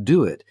have to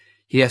do it.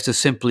 He has to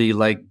simply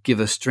give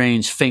a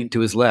strange feint to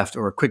his left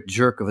or a quick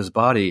jerk of his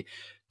body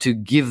to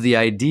give the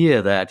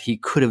idea that he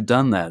could have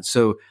done that.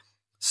 So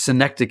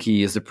synecdoche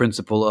is the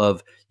principle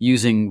of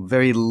using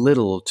very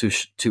little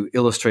to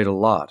illustrate a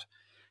lot.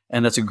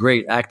 And that's a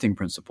great acting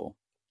principle.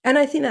 And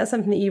I think that's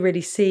something that you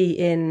really see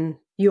in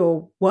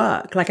your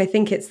work. I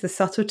think it's the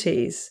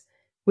subtleties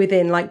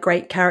within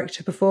great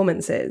character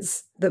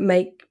performances that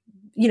make,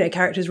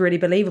 characters really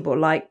believable.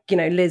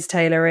 Liz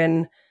Taylor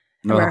in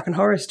American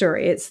Horror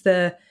Story. It's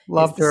the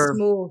small,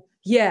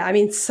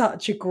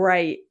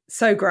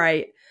 so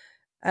great.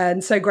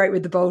 And so great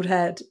with the bald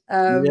head.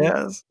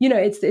 Yes.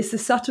 It's the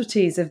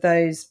subtleties of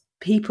those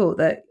people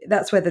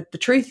that's where the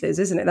truth is,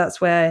 isn't it? That's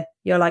where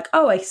you're like,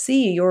 oh, I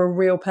see you're a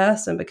real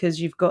person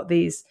because you've got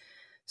these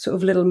sort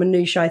of little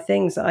minutiae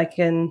things that I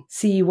can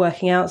see you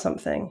working out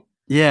something.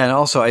 Yeah. And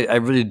also I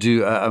really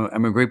do.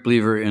 I'm a great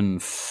believer in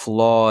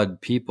flawed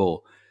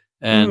people.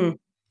 And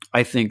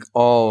I think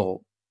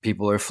all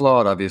people are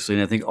flawed, obviously.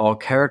 And I think all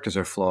characters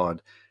are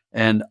flawed.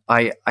 And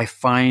I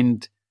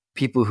find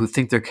people who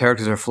think their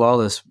characters are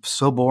flawless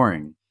so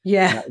boring.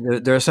 Yeah.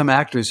 There are some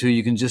actors who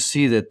you can just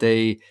see that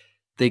they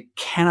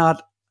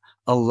cannot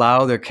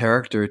allow their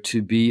character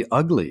to be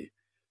ugly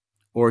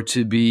or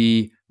to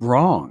be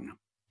wrong.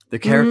 The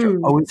character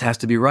always has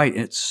to be right.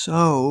 And it's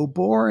so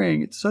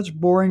boring. It's such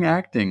boring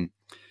acting.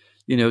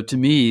 to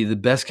me, the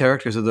best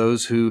characters are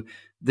those who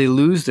they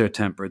lose their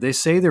temper. They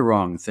say the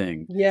wrong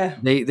thing. Yeah.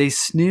 They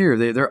sneer.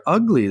 They're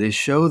ugly. They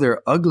show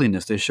their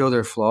ugliness. They show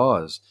their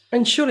flaws.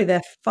 And surely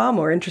they're far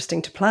more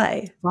interesting to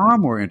play. Far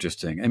more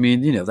interesting. I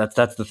mean,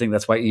 that's the thing.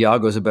 That's why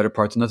Iago is a better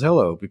part than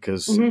Othello,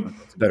 because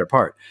it's a better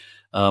part.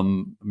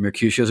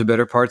 Mercutio is a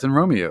better part than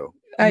Romeo.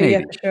 Oh, Maybe.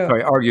 yeah, for sure.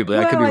 Sorry, arguably.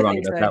 I could be wrong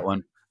about that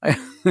one.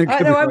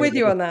 I'm with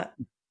you on that.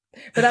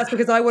 But that's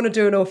because I want to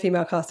do an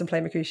all-female cast and play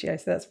Mercutio.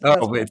 So that's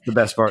it's the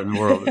best part in the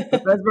world. It's the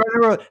best part in the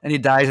world. And he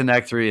dies in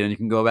Act 3, and you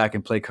can go back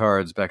and play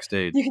cards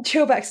backstage. You can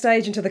chill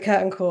backstage until the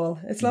curtain call.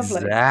 It's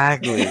lovely.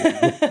 Exactly.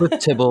 with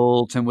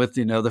Tybalt and with,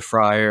 the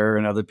Friar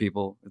and other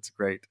people. It's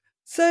great.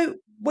 So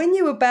when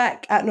you were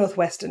back at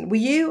Northwestern, were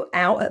you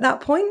out at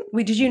that point?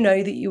 Did you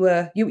know that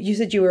you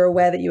said you were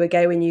aware that you were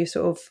gay when you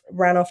sort of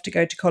ran off to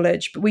go to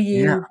college, but were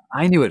you? Yeah,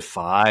 I knew at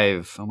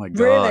 5. Oh my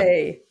God.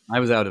 Really? I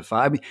was out at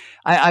 5. I mean,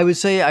 I would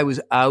say I was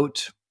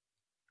out.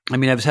 I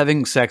mean, I was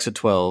having sex at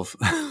 12.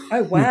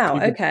 Oh, wow.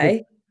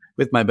 Okay.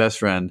 with my best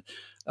friend.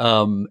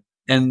 And,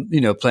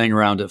 playing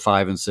around at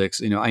 5 and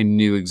 6, I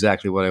knew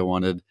exactly what I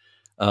wanted.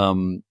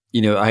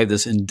 I had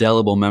this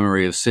indelible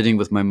memory of sitting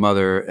with my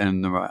mother,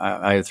 and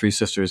I had 3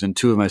 sisters, and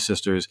 2 of my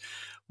sisters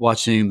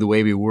watching The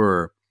Way We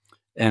Were.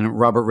 And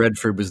Robert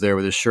Redford was there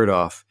with his shirt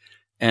off.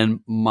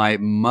 And my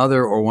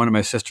mother or one of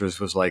my sisters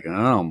was like,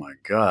 oh my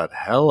God,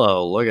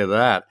 hello, look at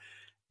that.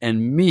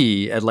 And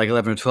me at like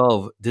 11 or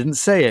 12 didn't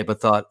say it,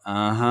 but thought, So,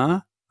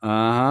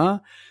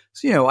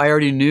 I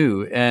already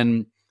knew.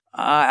 And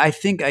I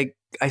think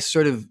I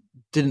sort of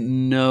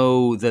didn't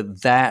know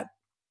that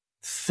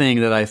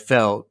thing that I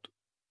felt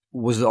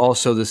was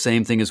also the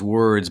same thing as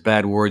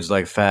bad words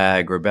like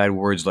fag, or bad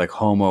words like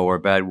homo, or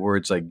bad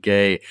words like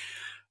gay,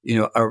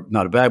 are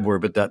not a bad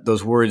word, but that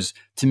those words,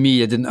 to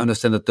me, I didn't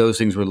understand that those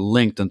things were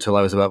linked until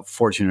I was about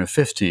 14 or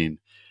 15.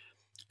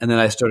 And then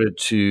I started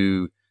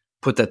to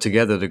put that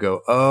together to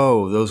go,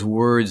 oh, those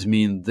words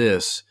mean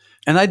this.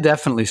 And I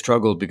definitely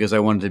struggled because I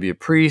wanted to be a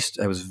priest.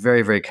 I was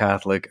very, very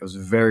Catholic. I was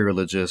very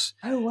religious.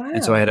 Oh, wow.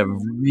 And so I had a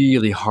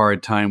really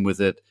hard time with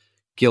it.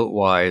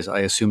 Guilt-wise, I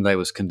assumed I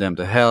was condemned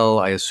to hell.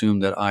 I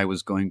assumed that I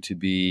was going to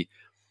be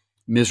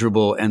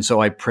miserable. And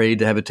so I prayed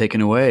to have it taken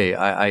away.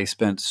 I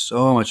spent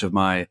so much of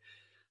my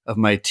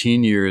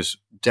teen years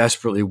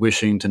desperately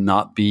wishing to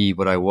not be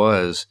what I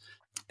was.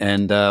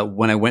 And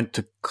when I went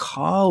to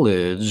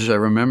college, I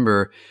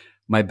remember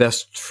my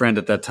best friend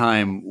at that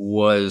time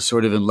was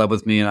sort of in love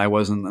with me, and I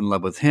wasn't in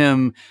love with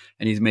him.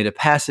 And he's made a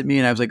pass at me,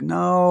 and I was like,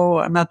 no,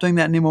 I'm not doing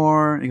that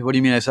anymore. And he, what do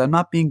you mean? I said, I'm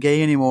not being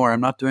gay anymore.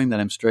 I'm not doing that.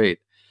 I'm straight.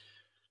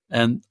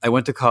 And I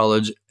went to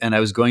college, and I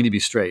was going to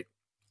be straight.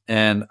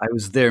 And I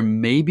was there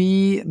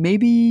maybe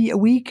a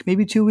week,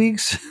 maybe 2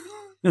 weeks.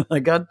 I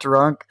got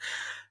drunk,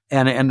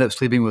 and I ended up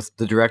sleeping with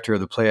the director of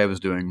the play I was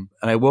doing.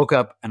 And I woke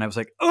up, and I was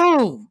like,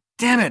 oh,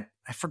 damn it.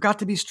 I forgot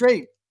to be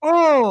straight.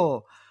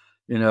 Oh,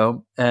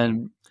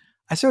 and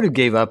I sort of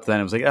gave up then.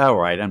 I was like, all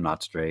right, I'm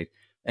not straight.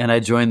 And I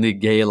joined the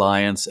Gay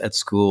Alliance at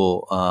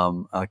school,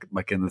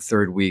 like in the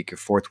 3rd week or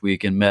 4th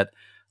week, and met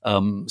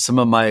some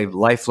of my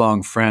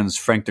lifelong friends,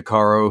 Frank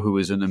DeCaro, who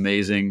is an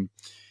amazing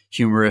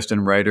humorist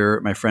and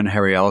writer, my friend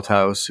Harry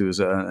Althaus, who is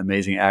an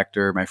amazing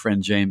actor, my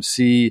friend James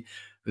C.,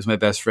 who's my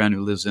best friend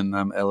who lives in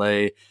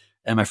L.A.,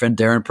 and my friend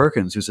Darren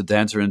Perkins, who's a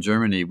dancer in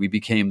Germany. We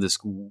became this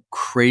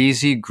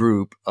crazy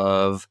group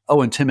of,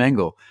 and Tim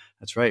Engel,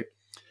 that's right,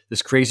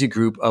 this crazy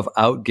group of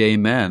out gay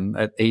men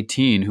at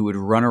 18 who would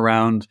run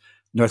around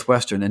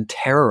Northwestern and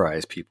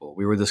terrorize people.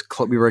 We were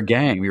we were a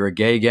gang, we were a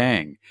gay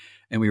gang.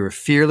 And we were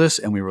fearless,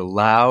 and we were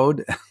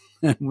loud,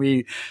 and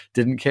we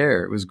didn't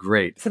care. It was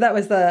great. So that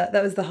was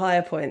the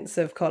higher points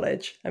of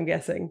college, I'm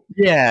guessing.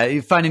 Yeah,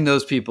 finding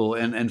those people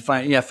and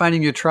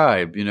finding your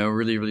tribe.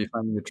 Really, really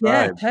finding your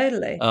tribe. Yeah,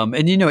 totally.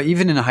 And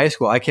even in high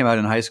school, I came out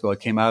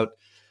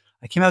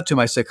to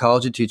my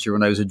psychology teacher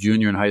when I was a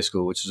junior in high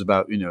school, which is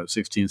about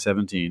 16,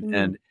 17,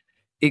 and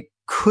it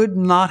could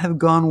not have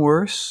gone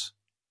worse.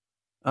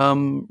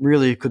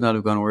 Really, could not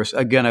have gone worse.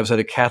 Again, I was at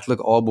a Catholic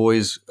all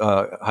boys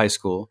high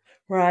school.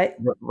 Right.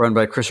 Run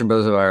by Christian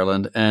Brothers of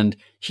Ireland. And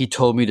he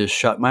told me to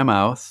shut my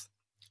mouth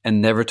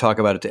and never talk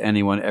about it to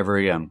anyone ever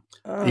again.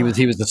 Oh. He was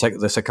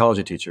the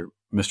psychology teacher,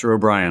 Mr.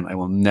 O'Brien. I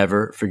will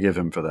never forgive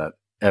him for that,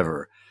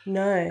 ever.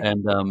 No.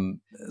 And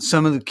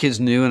some of the kids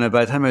knew, and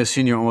by the time I was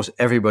senior, almost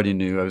everybody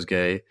knew I was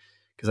gay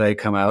because I had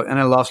come out, and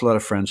I lost a lot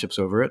of friendships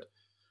over it.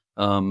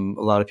 A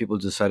lot of people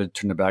decided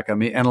to turn their back on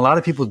me, and a lot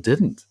of people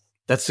didn't.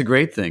 That's the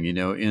great thing, in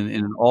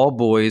an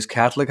all-boys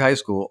Catholic high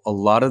school, a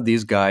lot of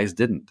these guys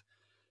didn't.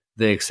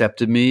 They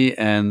accepted me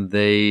and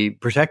they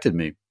protected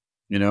me,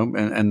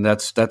 and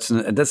this is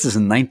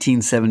in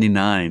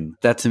 1979.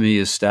 That to me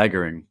is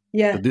staggering.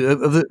 Yeah. Of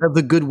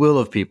the goodwill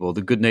of people,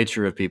 the good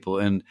nature of people,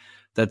 and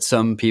that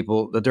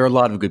there are a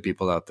lot of good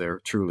people out there,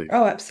 truly.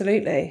 Oh,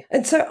 absolutely.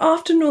 And so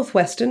after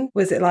Northwestern,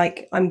 was it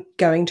like, I'm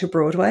going to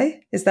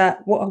Broadway? Is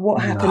that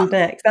what happened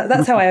next?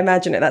 That's how I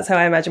imagine it. That's how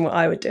I imagine what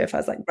I would do if I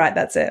was like, right,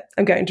 that's it.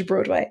 I'm going to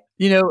Broadway.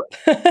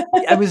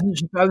 I was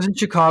in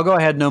Chicago.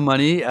 I had no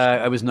money.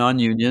 I was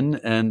non-union,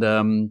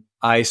 and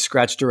I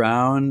scratched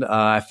around.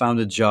 I found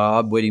a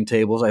job waiting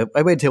tables.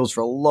 I waited tables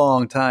for a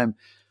long time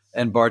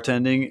and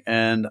bartending.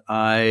 And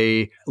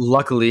I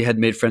luckily had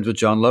made friends with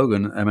John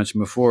Logan, I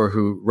mentioned before,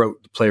 who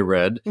wrote the play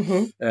Red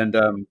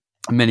and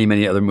many,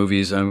 many other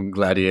movies.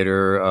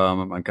 Gladiator.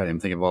 I can't even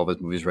think of all of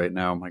his movies right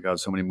now. Oh my God,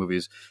 so many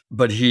movies.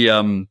 But he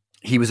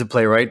was a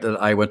playwright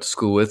that I went to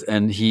school with,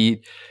 and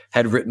he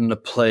had written a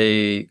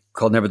play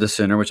called Never the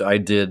Sinner, which I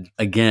did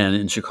again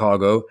in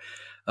Chicago.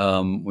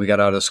 We got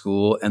out of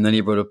school, and then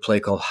he wrote a play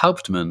called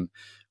Hauptmann,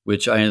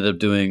 which I ended up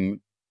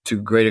doing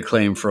to great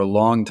acclaim for a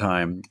long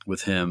time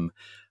with him.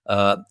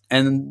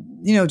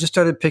 And, just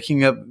started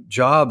picking up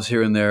jobs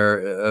here and there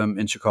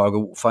in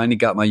Chicago, finally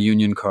got my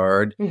union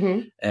card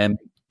and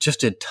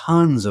just did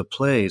tons of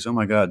plays. Oh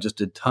my God, just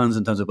did tons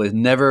and tons of plays.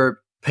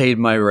 Never paid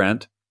my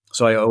rent.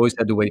 So I always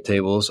had to wait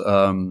tables.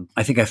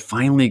 I think I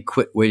finally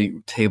quit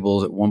waiting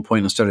tables at one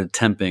point and started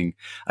temping.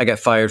 I got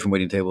fired from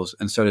waiting tables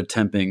and started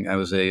temping. I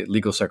was a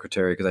legal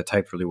secretary because I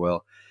typed really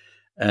well.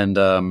 And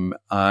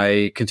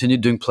I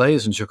continued doing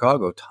plays in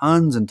Chicago,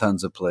 tons and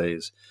tons of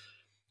plays.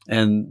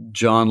 And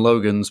John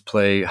Logan's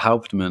play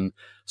Hauptmann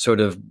sort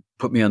of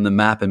put me on the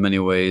map in many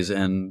ways.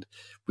 And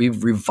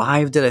we've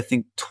revived it, I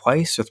think,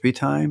 twice or three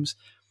times.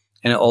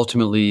 And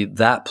ultimately,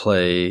 that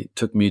play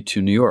took me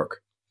to New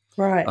York.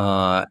 Right.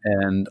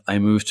 And I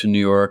moved to New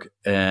York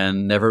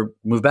and never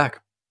moved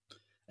back.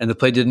 And the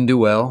play didn't do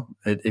well.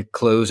 It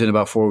closed in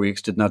about 4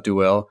 weeks, did not do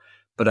well.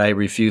 But I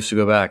refused to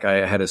go back.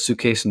 I had a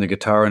suitcase and a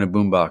guitar and a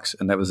boombox,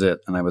 and that was it.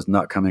 And I was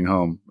not coming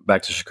home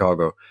back to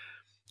Chicago.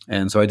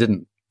 And so I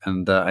didn't.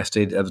 And I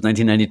stayed. It was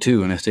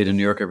 1992, and I stayed in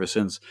New York ever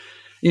since.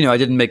 I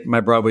didn't make my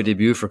Broadway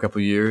debut for a couple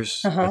of years,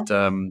 but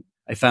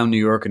I found New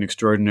York an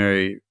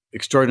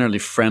extraordinarily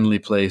friendly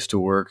place to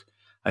work.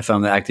 I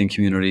found the acting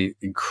community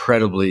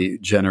incredibly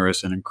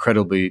generous and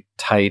incredibly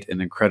tight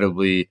and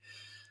incredibly,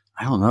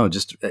 I don't know,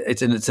 just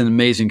it's an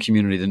amazing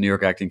community. The New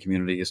York acting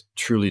community is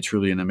truly,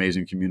 truly an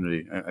amazing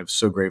community. I'm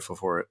so grateful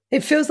for it.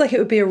 It feels like it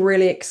would be a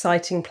really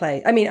exciting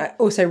play. I mean,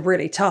 also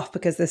really tough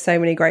because there's so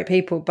many great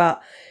people, but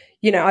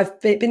I've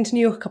been to New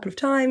York a couple of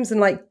times,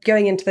 and like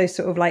going into those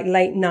sort of like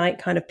late night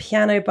kind of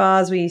piano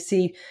bars where you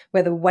see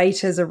where the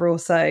waiters are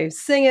also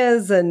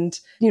singers, and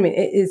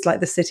it is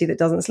like the city that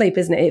doesn't sleep,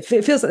 isn't it?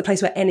 It feels like the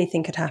place where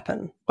anything could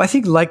happen. Well, I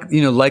think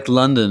like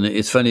London,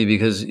 it's funny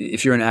because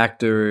if you're an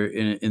actor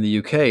in the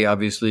UK,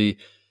 obviously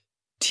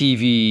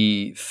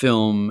TV,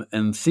 film,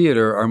 and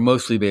theater are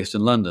mostly based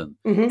in London.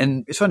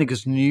 And it's funny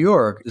because New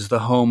York is the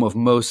home of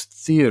most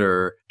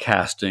theater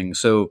casting.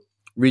 So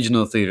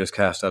regional theaters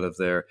cast out of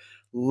there.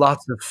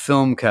 Lots of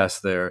film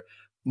cast there.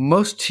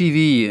 Most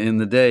TV in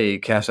the day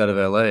cast out of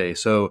LA.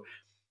 So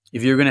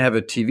if you're going to have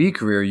a TV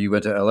career, you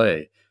went to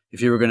LA.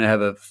 If you were going to have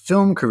a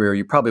film career,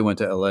 you probably went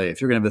to LA. If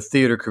you're going to have a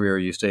theater career,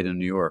 you stayed in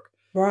New York.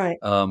 Right.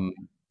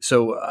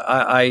 So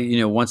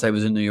I once I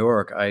was in New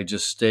York, I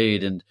just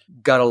stayed and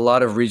got a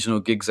lot of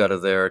regional gigs out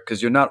of there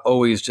because you're not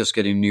always just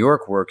getting New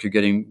York work. You're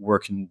getting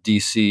work in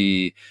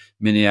DC,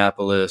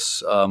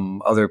 Minneapolis,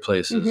 other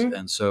places.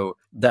 And so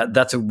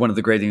that's one of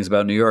the great things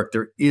about New York.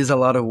 There is a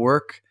lot of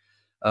work.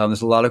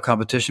 There's a lot of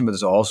competition, but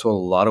there's also a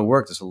lot of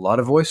work. There's a lot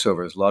of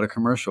voiceovers, a lot of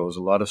commercials,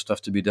 a lot of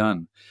stuff to be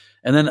done.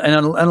 And then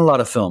and a lot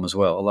of film as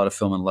well, a lot of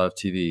film and a lot of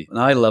TV. And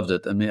I loved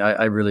it. I mean,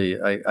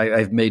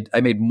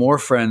 I made more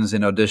friends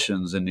in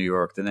auditions in New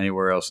York than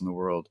anywhere else in the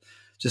world.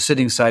 Just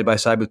sitting side by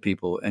side with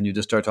people, and you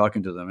just start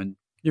talking to them, and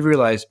you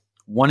realize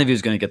one of you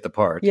is going to get the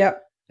part,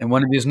 and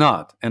one of you is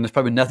not, and there's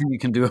probably nothing you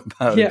can do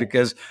about it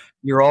because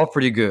you're all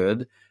pretty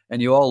good,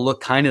 and you all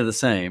look kind of the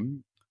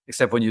same,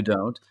 except when you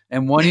don't,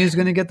 and one of you is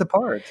going to get the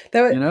part.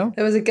 There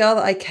was a girl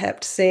that I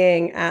kept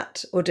seeing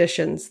at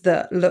auditions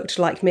that looked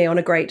like me on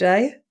a great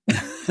day.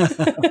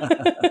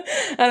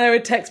 And I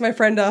would text my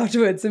friend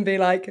afterwards and be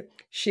like,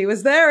 she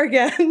was there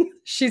again.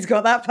 She's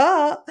got that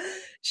part.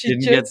 She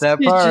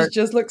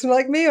just looks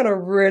like me on a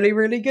really,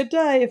 really good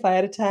day if I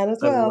had a tan as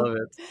well. I love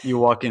it. You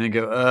walk in and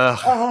go, ugh.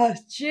 Oh,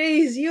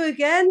 geez, you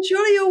again?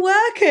 Surely you're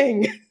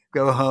working.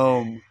 Go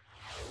home.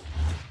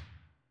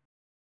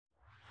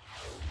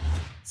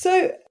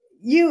 So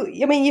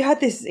you had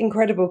this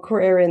incredible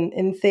career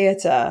in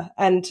theatre,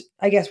 and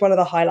I guess one of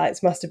the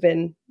highlights must have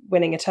been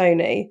winning a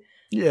Tony.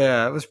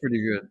 Yeah, it was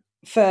pretty good.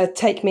 For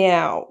Take Me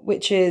Out,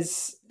 which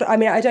is, I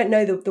mean, I don't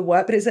know the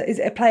work, but is it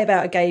a play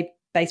about a gay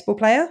baseball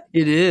player?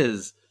 It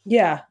is.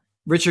 Yeah.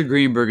 Richard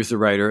Greenberg is the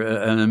writer,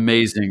 an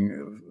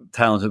amazing,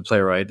 talented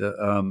playwright.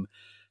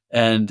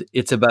 And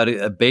it's about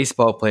a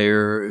baseball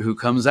player who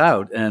comes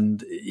out.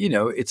 And,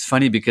 it's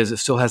funny because it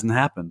still hasn't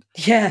happened.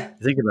 Yeah.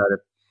 Think about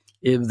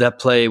it. That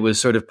play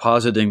was sort of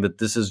positing that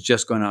this is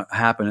just going to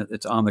happen.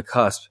 It's on the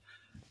cusp.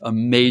 A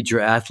major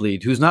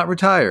athlete who's not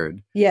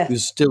retired,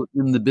 who's still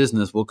in the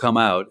business will come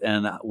out.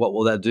 And what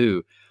will that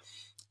do?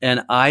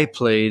 And I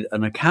played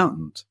an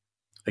accountant,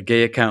 a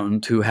gay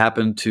accountant who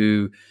happened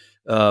to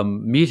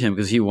meet him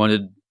because he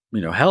wanted,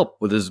 help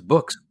with his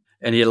books,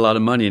 and he had a lot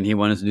of money and he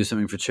wanted to do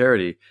something for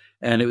charity.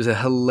 And it was a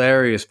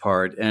hilarious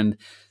part. And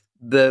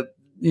the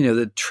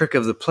trick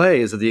of the play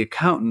is that the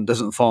accountant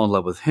doesn't fall in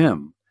love with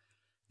him.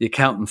 The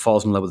accountant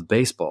falls in love with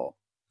baseball.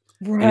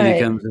 and he Right.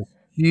 becomes a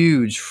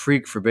huge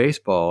freak for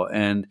baseball.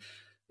 And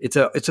it's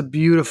a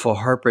beautiful,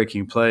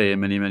 heartbreaking play in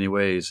many, many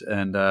ways.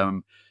 And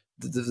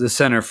the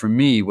center for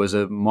me was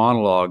a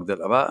monologue that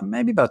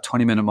maybe about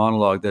 20-minute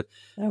monologue that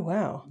Oh,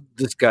 wow.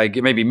 this guy,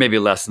 maybe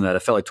less than that.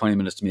 It felt like 20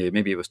 minutes to me.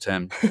 Maybe it was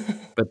 10.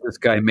 But this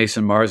guy,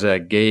 Mason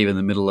Marzak, gave in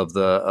the middle of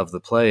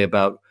the play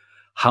about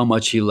how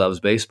much he loves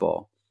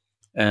baseball.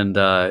 And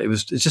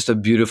it's just a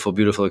beautiful,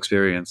 beautiful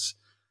experience.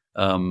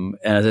 And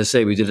as I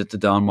say, we did it to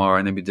Donmar,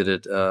 and then we did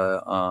it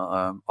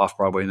off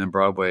Broadway and then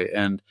Broadway.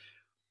 And,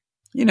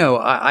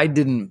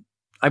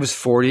 I was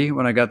 40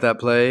 when I got that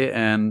play,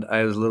 and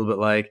I was a little bit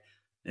like,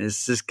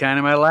 this is kind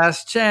of my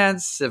last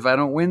chance. If I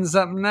don't win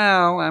something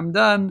now, I'm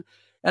done.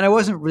 And I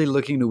wasn't really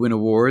looking to win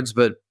awards,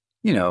 but,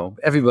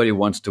 everybody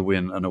wants to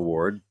win an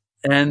award.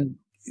 And,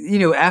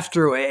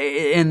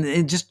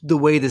 and just the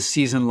way the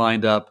season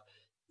lined up,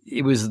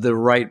 it was the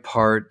right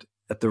part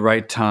at the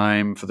right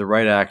time for the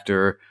right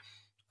actor.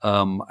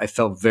 I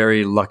felt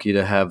very lucky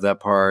to have that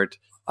part.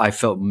 I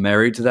felt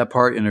married to that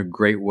part in a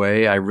great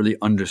way. I really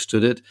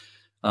understood it.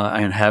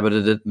 I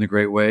inhabited it in a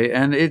great way,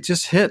 and it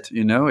just hit.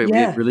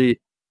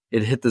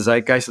 It hit the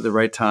zeitgeist at the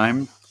right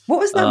time. What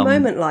was that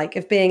moment like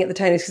of being at the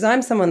Tonys? Because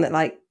I'm someone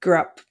that grew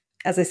up,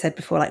 as I said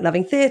before,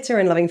 loving theatre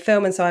and loving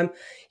film, and so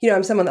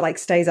I'm someone that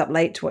stays up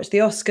late to watch the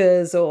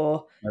Oscars,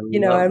 or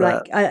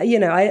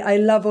I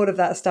love all of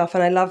that stuff,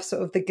 and I love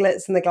sort of the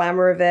glitz and the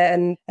glamour of it,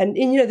 and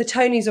the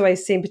Tonys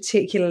always seem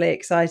particularly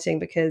exciting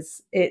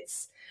because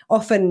it's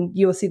often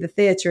you'll see the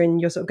theatre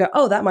and you'll sort of go,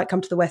 oh, that might come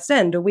to the West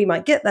End, or we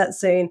might get that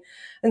soon.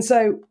 And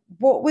so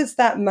what was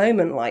that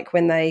moment like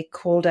when they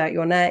called out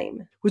your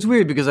name? It was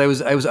weird because I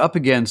was up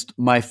against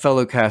my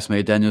fellow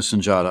castmate, Daniel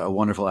Sunjata, a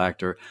wonderful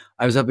actor.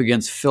 I was up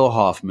against Phil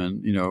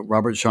Hoffman,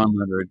 Robert Sean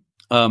Leonard,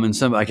 and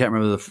I can't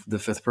remember the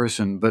fifth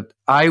person, but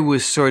I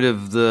was sort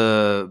of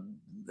the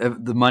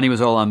money was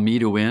all on me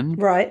to win.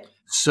 Right.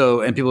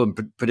 So, and people were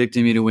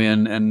predicting me to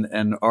win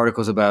and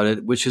articles about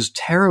it, which is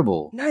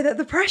terrible. No,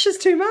 the pressure's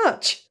too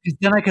much.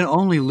 Then I can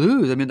only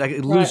lose. I mean, I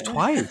can lose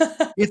twice.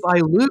 If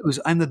I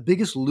lose, I'm the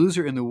biggest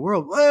loser in the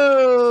world.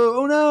 Whoa,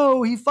 oh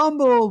no, he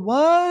fumbled.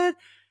 What?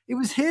 It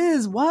was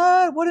his.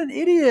 What an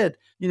idiot.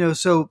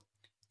 So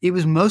it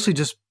was mostly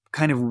just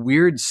kind of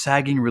weird,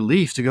 sagging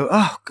relief to go,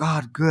 oh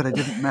God, good. I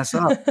didn't mess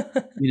up,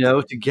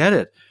 to get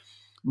it.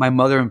 My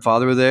mother and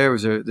father were there. It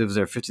was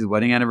their 50th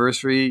wedding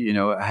anniversary.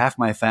 Half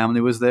my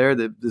family was there.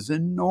 There's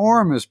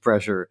enormous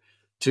pressure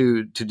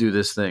to do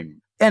this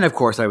thing. And of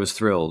course, I was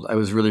thrilled. I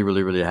was really,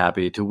 really, really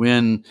happy to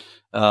win.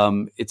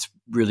 It's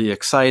really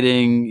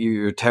exciting.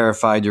 You're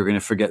terrified you're going to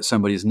forget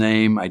somebody's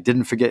name. I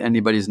didn't forget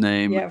anybody's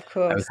name. Yeah, of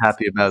course. I was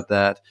happy about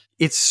that.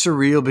 It's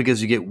surreal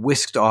because you get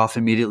whisked off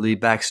immediately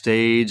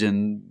backstage,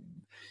 and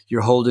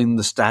you're holding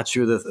the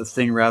statue, the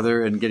thing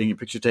rather, and getting a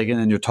picture taken,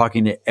 and you're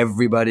talking to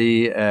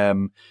everybody.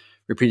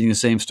 Repeating the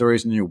same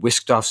stories, and you're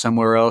whisked off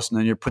somewhere else, and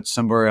then you're put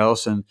somewhere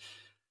else, and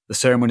the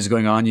ceremony's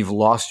going on. You've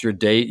lost your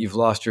date. You've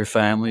lost your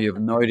family. You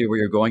have no idea where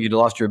you're going. You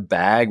lost your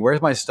bag.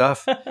 Where's my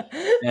stuff?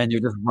 And you're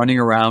just running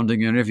around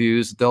doing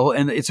interviews.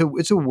 And it's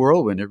a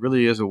whirlwind. It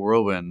really is a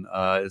whirlwind.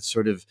 It's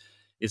sort of,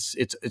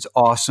 it's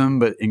awesome,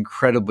 but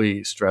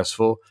incredibly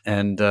stressful.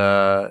 And,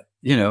 I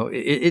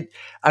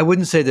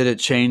wouldn't say that it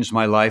changed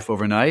my life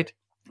overnight,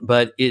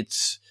 but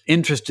it's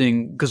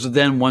interesting because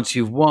then once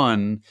you've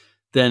won,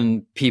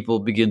 then people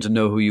begin to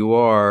know who you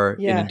are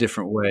in a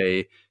different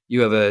way.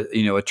 You have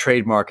a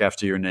trademark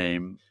after your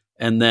name.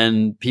 And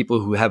then people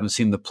who haven't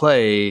seen the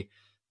play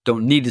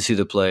don't need to see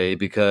the play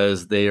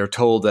because they are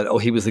told that, oh,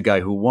 he was the guy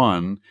who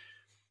won.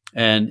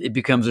 And it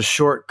becomes a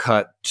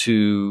shortcut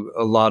to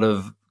a lot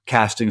of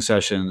casting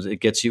sessions. It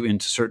gets you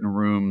into certain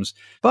rooms.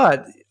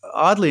 But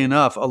oddly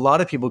enough, a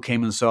lot of people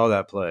came and saw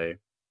that play.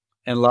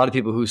 And a lot of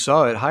people who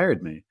saw it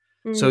hired me.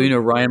 Mm. So,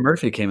 Ryan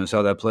Murphy came and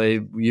saw that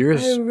play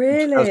years. Oh,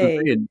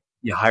 really? And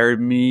you hired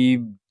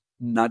me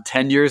not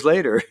 10 years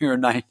later or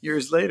 9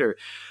 years later,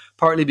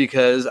 partly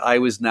because I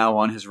was now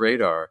on his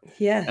radar.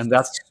 Yes. And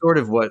that's sort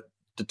of what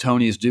the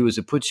Tonys do, is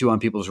it puts you on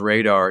people's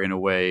radar in a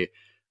way.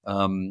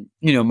 Mind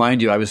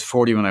you, I was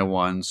 40 when I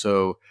won,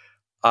 so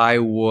I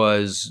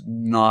was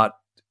not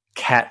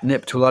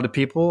catnip to a lot of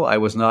people. I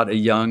was not a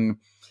young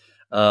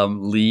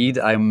lead.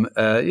 I'm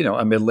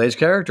a middle-aged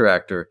character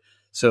actor.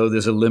 So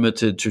there's a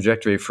limited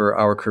trajectory for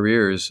our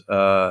careers.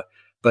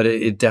 But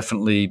it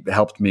definitely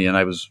helped me, and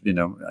I was,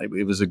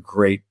 it was a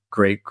great,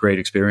 great, great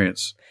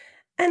experience.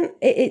 And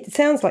it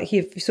sounds like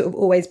you've sort of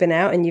always been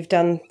out, and you've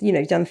done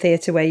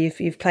theatre where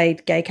you've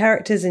played gay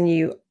characters, and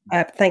you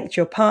thanked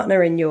your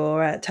partner in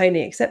your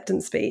Tony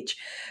acceptance speech.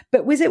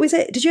 But was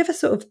it? Did you ever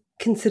sort of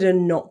consider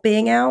not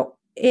being out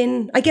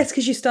in? I guess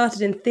because you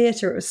started in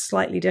theatre, it was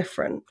slightly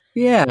different.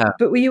 Yeah.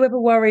 But were you ever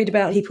worried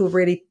about people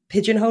really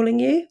pigeonholing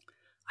you?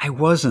 I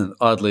wasn't,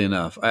 oddly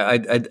enough. I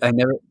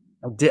never.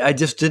 I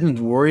just didn't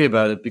worry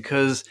about it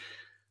because,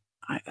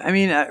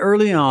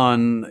 early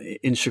on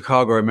in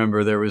Chicago, I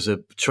remember there was a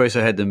choice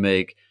I had to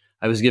make.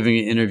 I was giving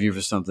an interview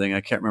for something.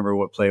 I can't remember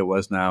what play it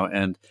was now.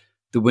 And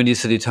the Windy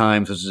City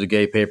Times, which is a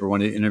gay paper,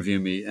 wanted to interview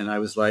me. And I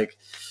was like,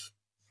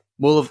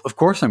 Well, of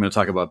course I'm going to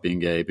talk about being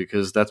gay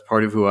because that's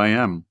part of who I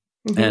am.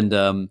 Mm-hmm. And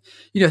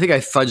I think I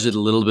fudged it a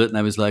little bit, and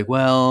I was like,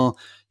 well,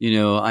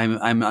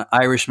 I'm an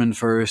Irishman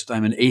first,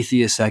 I'm an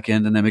atheist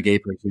second, and I'm a gay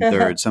person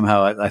third.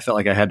 Somehow I felt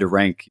like I had to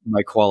rank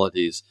my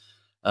qualities.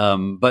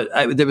 But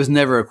there was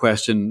never a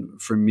question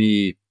for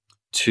me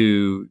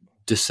to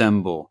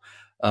dissemble.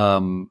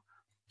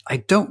 I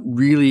don't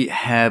really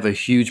have a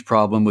huge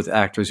problem with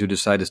actors who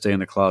decide to stay in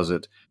the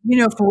closet.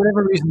 For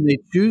whatever reason they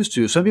choose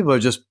to. Some people are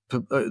just,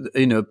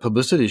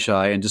 publicity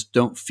shy and just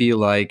don't feel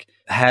like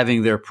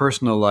having their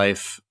personal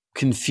life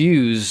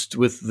confused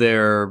with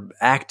their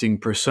acting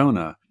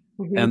persona.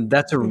 Mm-hmm. And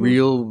that's a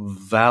real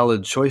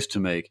valid choice to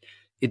make.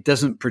 It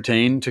doesn't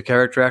pertain to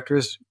character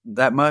actors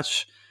that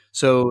much.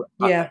 So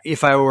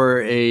if I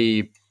were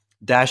a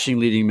dashing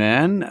leading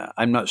man,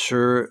 I'm not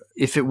sure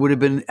if it would have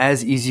been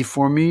as easy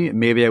for me.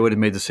 Maybe I would have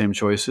made the same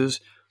choices.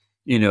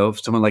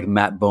 Someone like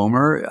Matt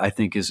Bomer, I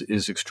think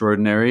is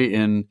extraordinary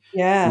in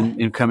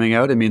coming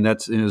out. I mean,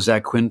 that's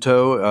Zach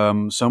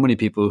Quinto. So many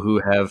people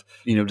who have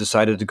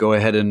decided to go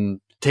ahead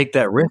and take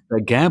that risk,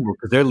 that gamble,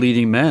 because they're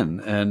leading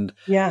men, and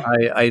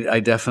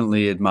I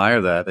definitely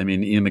admire that. I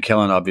mean, Ian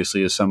McKellen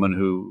obviously is someone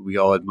who we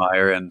all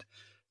admire,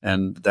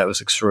 and that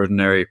was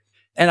extraordinary.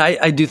 And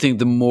I do think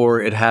the more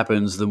it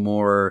happens, the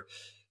more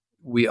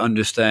we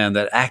understand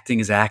that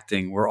acting is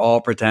acting. We're all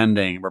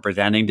pretending. We're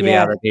pretending to be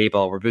other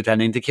people. We're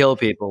pretending to kill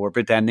people. We're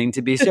pretending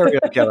to be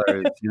serial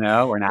killers.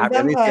 We're not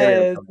really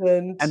serial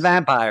killers. And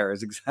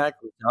vampires,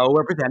 exactly. So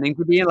we're pretending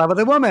to be in love with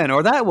a woman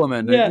or that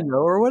woman,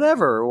 or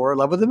whatever, or in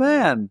love with a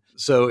man.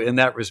 So in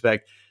that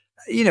respect,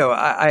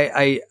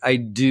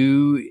 I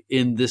do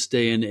in this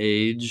day and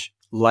age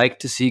like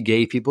to see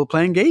gay people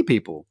playing gay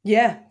people.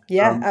 Yeah,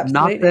 absolutely.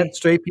 Not that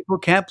straight people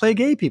can't play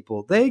gay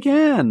people. They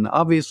can.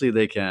 Obviously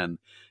they can.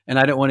 And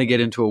I don't want to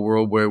get into a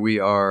world where we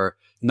are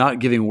not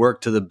giving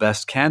work to the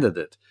best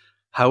candidate.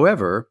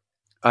 However,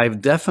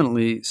 I've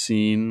definitely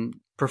seen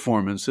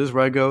performances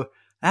where I go,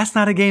 that's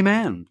not a gay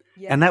man.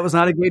 Yeah. And that was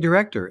not a gay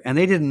director. And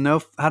they didn't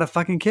know how to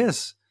fucking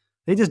kiss.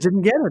 They just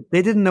didn't get it.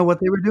 They didn't know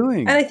what they were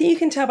doing. And I think you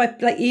can tell by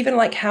even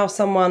how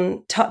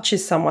someone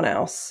touches someone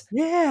else.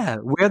 Yeah,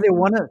 where they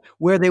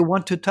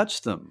want to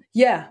touch them.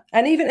 Yeah,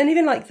 and even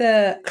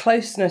the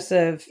closeness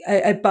of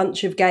a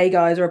bunch of gay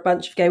guys or a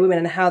bunch of gay women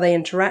and how they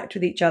interact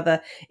with each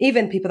other,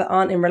 even people that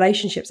aren't in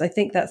relationships. I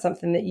think that's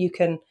something that you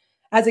can,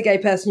 as a gay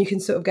person, you can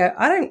sort of go,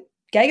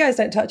 gay guys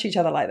don't touch each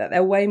other like that.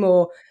 They're way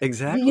more.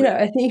 Exactly.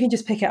 I think you can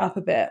just pick it up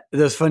a bit.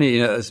 That's funny.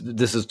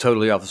 This is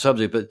totally off the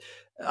subject, but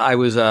I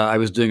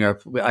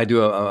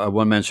do a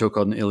one-man show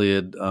called An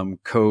Iliad,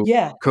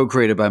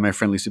 co-created by my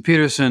friend Lisa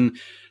Peterson.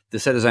 The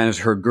set designer is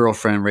her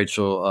girlfriend,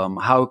 Rachel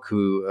Hauk,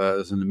 who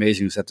is an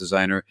amazing set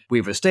designer. We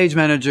have a stage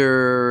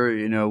manager,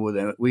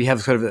 we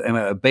have sort of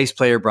a bass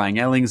player, Brian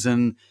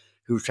Ellingson,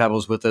 who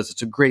travels with us.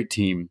 It's a great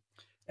team.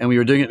 And we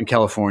were doing it in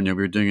California.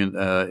 We were doing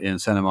it in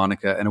Santa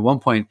Monica. And at one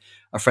point,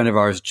 a friend of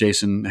ours,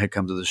 Jason, had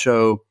come to the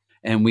show,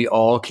 and we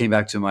all came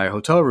back to my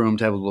hotel room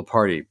to have a little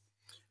party.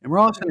 And we're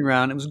all sitting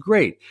around. It was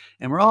great.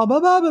 And we're all, blah,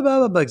 blah, blah,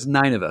 blah, blah. It's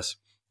 9 of us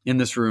in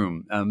this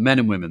room, men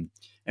and women.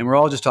 And we're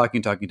all just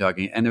talking.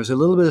 And there was a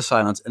little bit of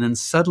silence. And then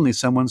suddenly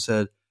someone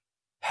said,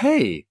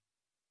 hey,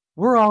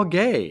 we're all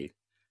gay.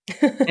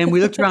 And we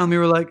looked around and we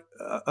were like,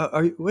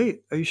 are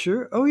you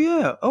sure? Oh,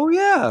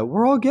 yeah,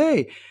 we're all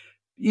gay.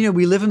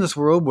 We live in this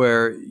world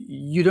where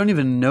you don't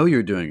even know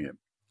you're doing it,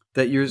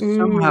 that you're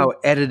somehow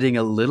editing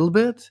a little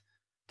bit,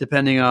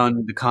 depending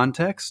on the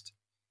context.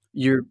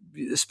 You're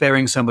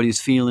sparing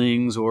somebody's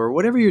feelings or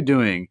whatever you're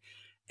doing.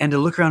 And to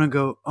look around and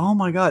go, oh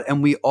my God.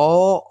 And we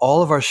all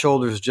of our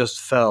shoulders just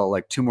fell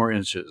like 2 more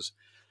inches.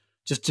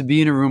 Just to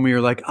be in a room where you're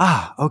like,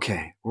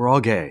 okay, we're all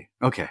gay.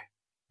 Okay.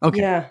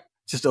 Yeah.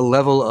 Just a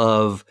level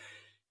of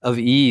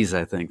ease,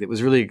 I think. It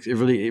was really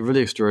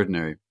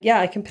extraordinary.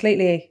 Yeah, I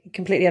completely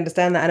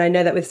understand that. And I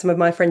know that with some of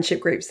my friendship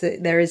groups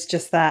that there is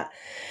just that,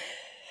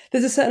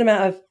 there's a certain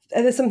amount of,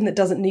 there's something that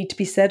doesn't need to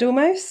be said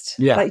almost.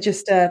 Yeah. Like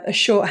just a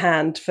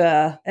shorthand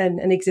for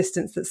an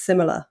existence that's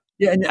similar.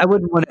 Yeah, and I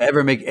wouldn't want to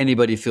ever make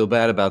anybody feel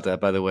bad about that,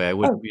 by the way. I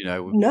wouldn't,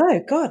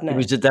 No, God, no. It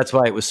was that's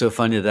why it was so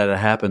funny that it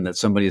happened, that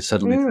somebody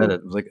suddenly said it.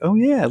 It was like, oh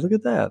yeah, look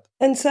at that.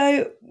 And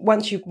so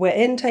once you were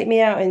in Take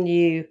Me Out and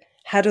you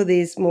had all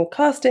these more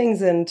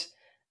castings and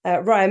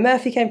Ryan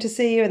Murphy came to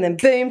see you, and then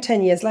boom,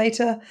 10 years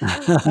later,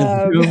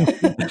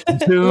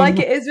 Zoom. like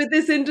it is with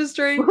this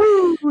industry,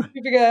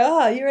 people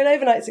go, you're an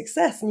overnight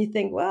success. And you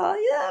think, well,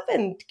 yeah, I've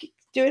been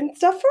doing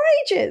stuff for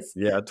ages.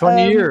 Yeah,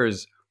 20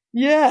 years.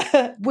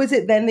 Yeah. Was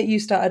it then that you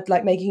started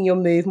making your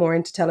move more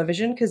into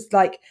television? Because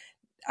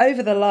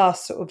over the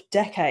last sort of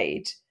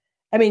decade,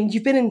 I mean,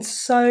 you've been in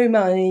so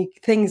many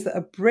things that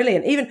are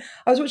brilliant. Even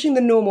I was watching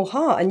The Normal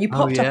Heart and you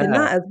popped up in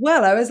that as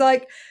well. I was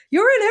like,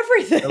 you're in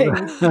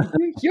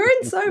everything. You're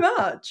in so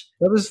much.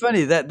 That was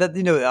funny. That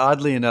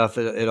oddly enough,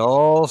 it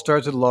all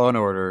starts with Law and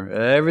Order.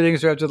 Everything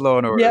starts with Law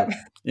and Order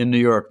in New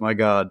York. My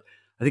God.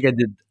 I think I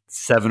did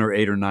 7 or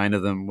 8 or 9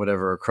 of them,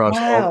 whatever, across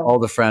all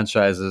the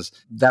franchises.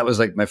 That was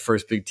like my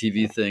first big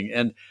TV thing.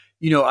 And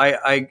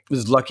I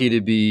was lucky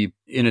to be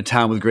in a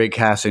town with great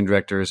casting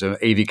directors.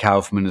 A.V.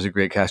 Kaufman is a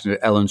great casting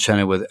director. Ellen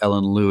Chenoweth,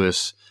 Ellen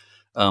Lewis,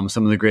 some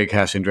of the great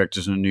casting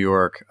directors in New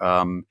York,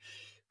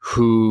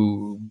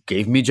 who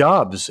gave me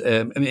jobs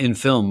in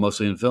film,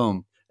 mostly in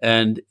film.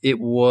 And it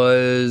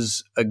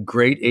was a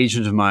great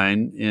agent of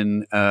mine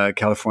in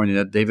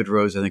California, David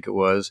Rose, I think it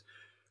was,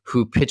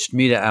 who pitched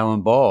me to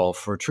Alan Ball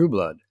for True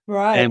Blood.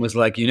 Right. And was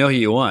like, who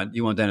you want?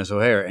 You want Dennis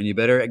O'Hare, and you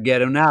better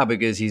get him now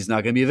because he's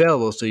not going to be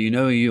available. So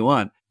who you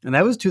want. And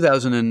that was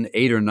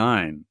 2008 or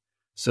 9.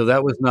 So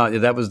that was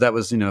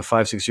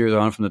 5-6 years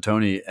on from the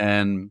Tony.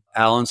 And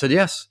Alan said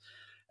yes.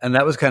 And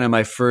that was kind of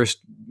my first,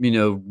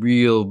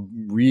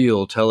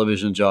 real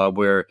television job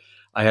where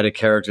I had a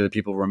character that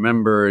people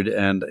remembered,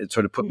 and it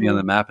sort of put me on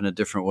the map in a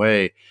different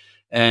way.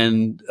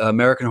 And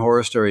American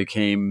Horror Story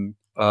came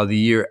the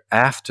year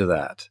after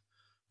that,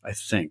 I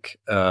think.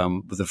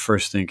 The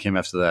first thing came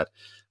after that.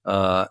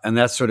 And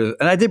that's and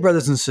I did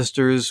Brothers and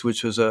Sisters,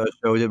 which was a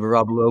show I did with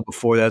Rob Lowe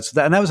before that.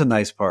 And that was a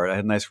nice part. I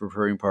had a nice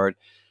recurring part.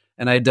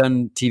 And I had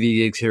done TV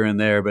gigs here and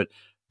there, but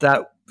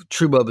that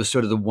True Blood was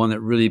sort of the one that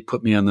really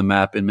put me on the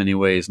map in many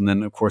ways. And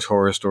then, of course,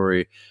 Horror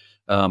Story.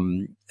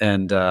 And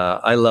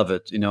I love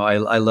it.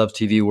 I love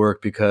TV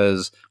work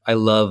because I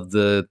love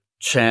the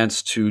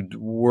chance to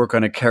work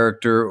on a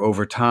character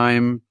over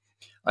time.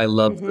 I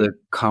love the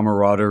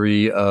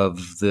camaraderie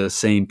of the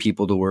same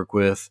people to work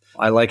with.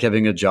 I like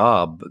having a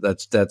job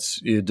that's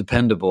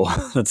dependable.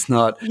 That's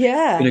not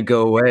going to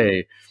go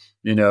away.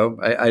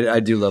 I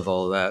do love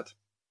all of that.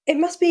 It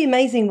must be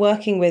amazing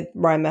working with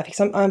Ryan Murphy,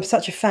 because I'm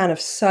such a fan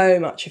of so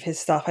much of his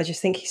stuff. I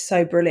just think he's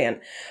so brilliant.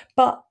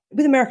 But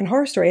with American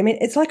Horror Story, I mean,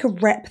 it's like a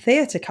rep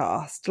theatre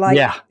cast.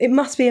 It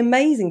must be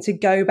amazing to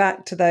go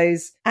back to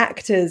those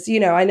actors.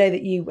 I know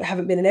that you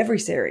haven't been in every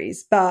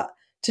series, but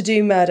to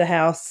do Murder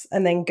House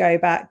and then go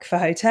back for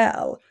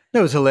Hotel. No,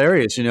 it was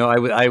hilarious.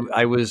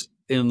 I was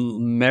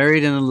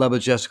married and in love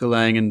with Jessica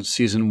Lange in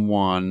season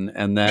 1,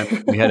 and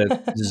then we had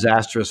a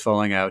disastrous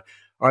falling out.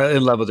 Or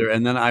in love with her,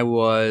 and then I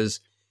was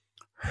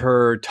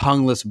her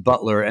tongueless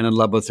butler and in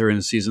love with her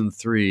in season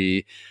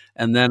 3.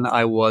 And then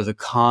I was a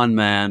con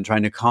man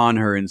trying to con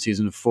her in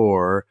season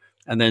 4.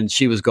 And then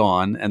she was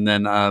gone. And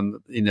then,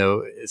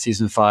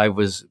 season 5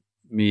 was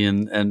me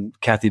and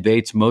Kathy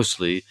Bates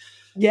mostly.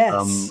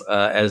 Yes.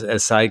 As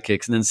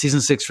sidekicks. And then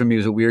season 6 for me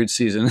was a weird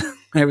season.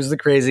 I was the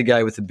crazy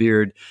guy with the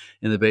beard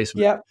in the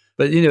basement. Yep.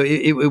 But,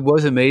 it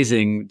was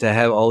amazing to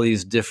have all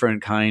these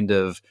different kind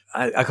of,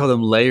 I call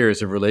them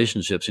layers of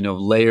relationships,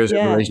 layers of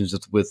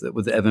relationships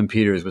with Evan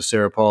Peters, with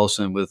Sarah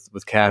Paulson,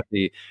 with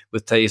Kathy,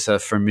 with Thaisa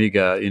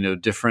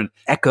Farmiga, different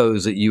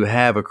echoes that you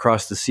have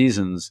across the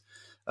seasons.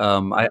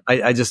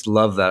 I just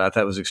love that. I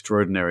thought it was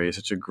extraordinary. It's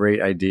such a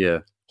great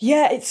idea.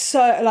 Yeah, it's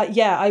so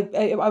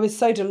I was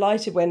so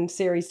delighted when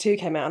series 2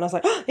 came out, and I was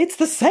like, oh, it's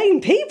the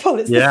same people.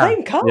 It's the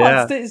same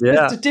cast. It's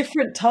just a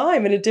different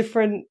time and a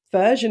different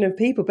version of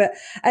people. But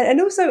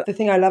and also the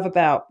thing I love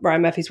about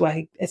Ryan Murphy's work,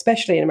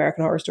 especially in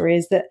American Horror Story,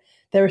 is that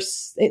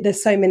there's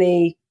so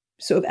many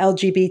sort of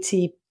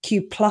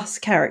LGBTQ plus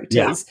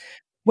characters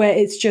where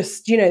it's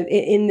just,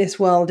 in this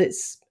world,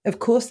 it's, of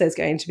course there's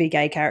going to be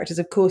gay characters.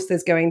 Of course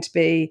there's going to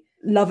be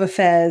love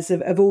affairs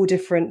of all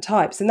different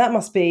types. And that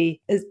must be,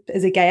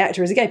 as a gay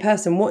actor, as a gay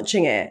person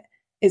watching it,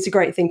 it's a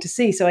great thing to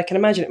see. So I can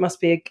imagine it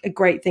must be a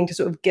great thing to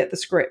sort of get the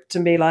script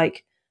and be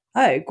like,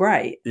 oh,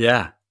 great.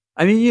 Yeah.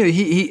 I mean,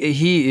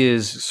 he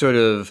is sort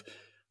of,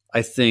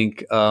 I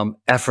think,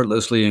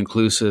 effortlessly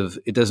inclusive.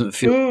 It doesn't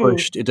feel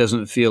pushed. It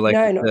doesn't feel like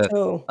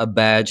a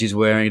badge he's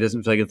wearing. It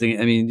doesn't feel like a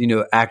thing. I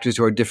mean, actors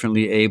who are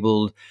differently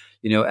abled,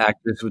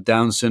 actors with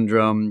Down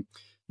syndrome.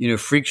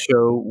 Freak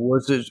Show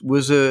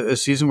was a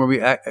season where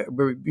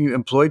we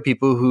employed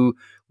people who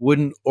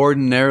wouldn't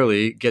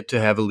ordinarily get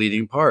to have a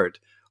leading part,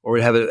 or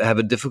would have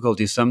a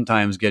difficulty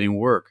sometimes getting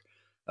work.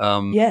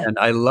 And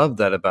I love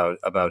that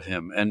about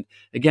him. And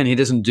again, he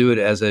doesn't do it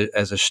as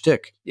a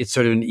shtick. It's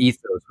sort of an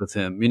ethos with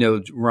him.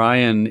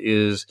 Ryan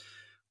is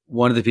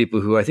one of the people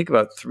who I think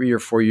about 3 or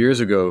 4 years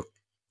ago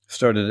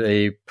started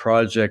a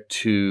project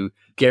to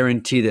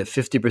guarantee that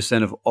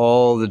 50% of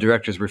all the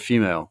directors were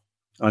female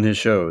on his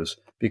shows.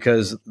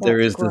 Because there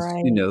is this,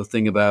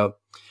 thing about,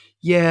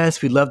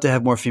 yes, we'd love to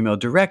have more female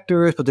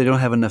directors, but they don't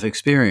have enough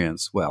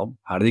experience. Well,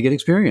 how do they get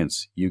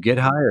experience? You get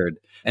hired.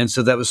 And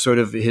so that was sort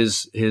of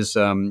his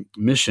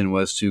mission,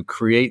 was to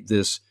create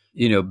this,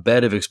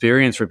 bed of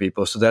experience for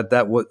people, so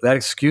that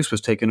excuse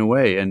was taken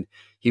away. And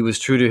he was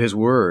true to his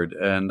word.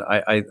 And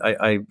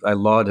I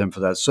laud him for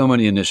that. So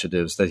many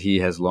initiatives that he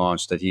has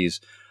launched, that he's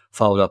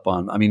followed up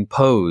on. I mean,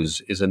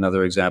 Pose is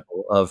another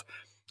example of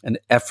an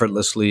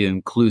effortlessly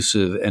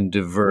inclusive and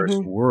diverse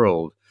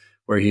world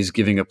where he's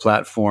giving a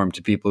platform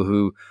to people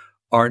who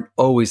aren't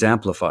always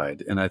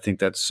amplified. And I think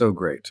that's so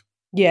great.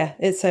 Yeah,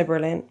 it's so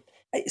brilliant.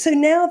 So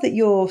now that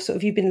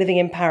you've been living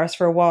in Paris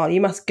for a while, you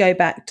must go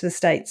back to the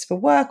States for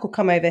work or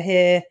come over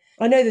here.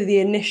 I know that the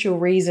initial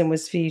reason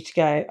was for you to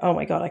go, oh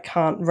my God, I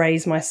can't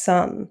raise my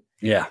son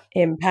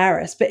in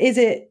Paris. But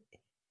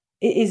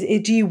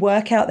do you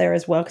work out there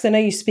as well? Because I know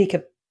you speak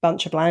a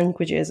bunch of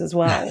languages as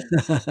well.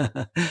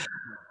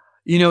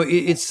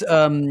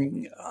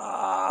 I'm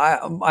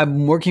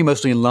working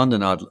mostly in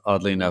London,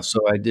 oddly enough. So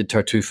I did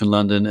Tartuffe in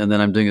London, and then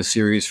I'm doing a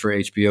series for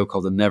HBO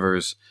called The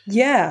Nevers.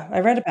 Yeah, I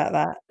read about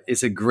that.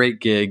 It's a great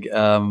gig.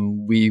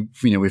 We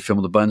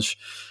filmed a bunch,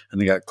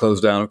 and they got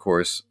closed down, of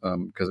course,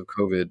 because of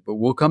COVID. But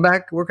we'll come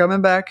back. We're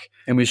coming back,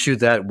 and we shoot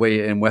that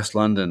way in West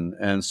London.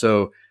 And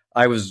so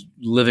I was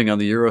living on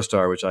the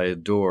Eurostar, which I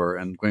adore,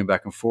 and going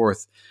back and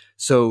forth.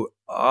 So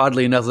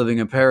oddly enough, living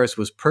in Paris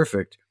was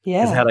perfect.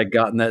 Yeah. Because had I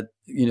gotten that,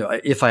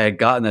 if I had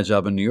gotten that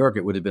job in New York,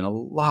 it would have been a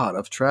lot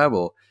of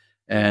travel.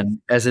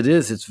 And as it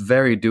is, it's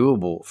very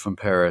doable from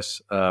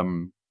Paris.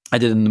 I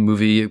did in the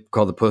movie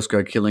called The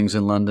Postcard Killings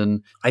in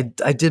London. I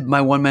did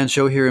my one-man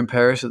show here in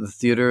Paris at the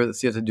Theatre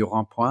du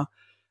Rond-Point.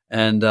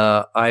 And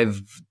I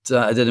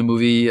did a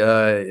movie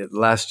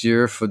last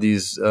year for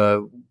these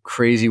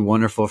crazy,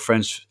 wonderful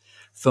French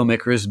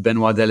filmmakers,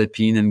 Benoît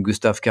Delépine and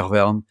Gustave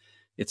Kerverne.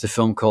 It's a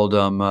film called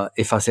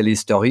Effacer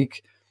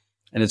l'historique.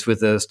 And it's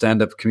with a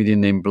stand-up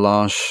comedian named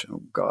Blanche.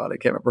 Oh, God, I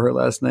can't remember her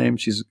last name.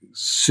 She's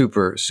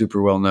super,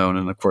 super well-known.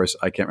 And, of course,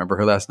 I can't remember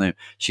her last name.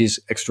 She's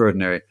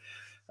extraordinary.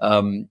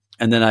 And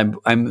then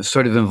I'm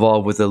sort of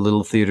involved with a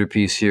little theater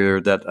piece here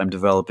that I'm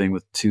developing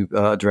with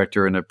a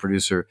director and a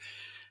producer.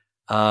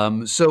 You're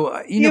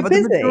but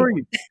busy. the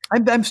majority,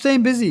 I'm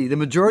staying busy. The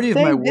majority of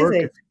my work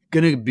is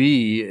going to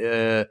be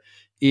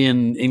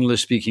in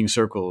English-speaking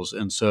circles.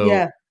 And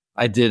so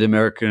I did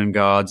American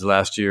Gods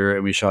last year,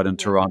 and we shot in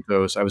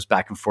Toronto. So I was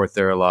back and forth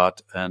there a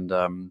lot. And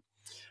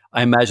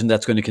I imagine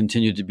that's going to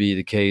continue to be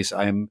the case.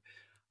 I'm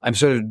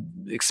sort of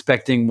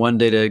expecting one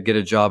day to get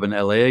a job in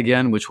LA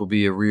again, which will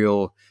be a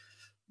real,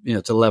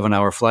 it's an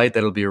 11-hour flight.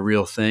 That'll be a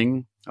real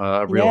thing,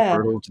 a real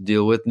hurdle to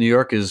deal with. New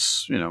York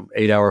is,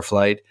 8-hour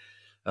flight,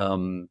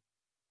 and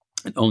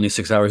only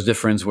 6 hours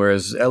difference,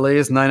 whereas LA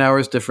is 9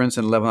 hours difference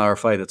and 11-hour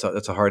flight.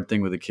 That's a hard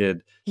thing with a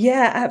kid.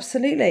 Yeah,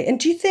 absolutely. And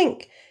do you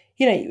think,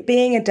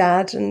 being a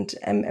dad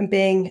and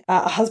being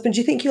a husband,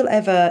 do you think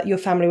your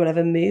family will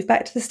ever move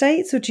back to the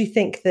States, or do you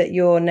think that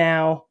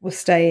will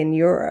stay in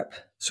Europe?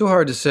 So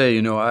hard to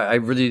say.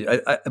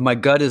 My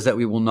gut is that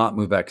we will not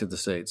move back to the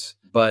States.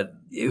 But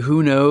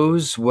who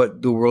knows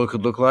what the world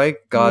could look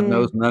like? God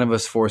knows. None of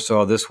us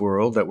foresaw this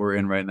world that we're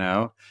in right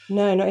now.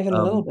 No, not even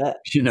a little bit.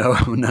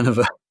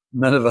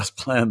 None of us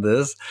planned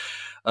this.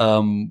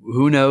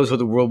 Who knows what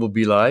the world will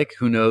be like?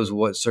 Who knows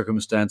what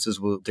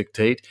circumstances will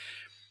dictate?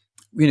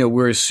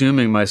 We're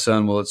assuming my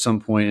son will at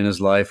some point in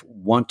his life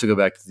want to go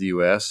back to the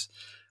U.S.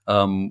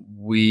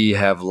 We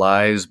have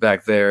lives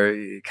back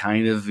there,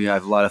 kind of. I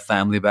have a lot of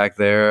family back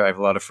there. I have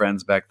a lot of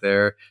friends back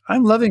there.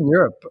 I'm loving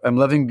Europe. I'm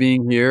loving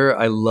being here.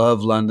 I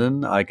love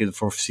London. I could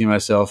foresee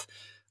myself,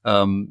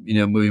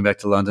 moving back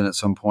to London at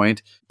some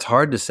point. It's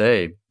hard to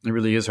say. It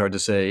really is hard to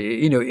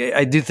say.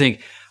 I do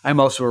think I'm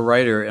also a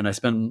writer, and I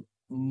spend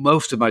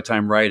most of my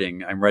time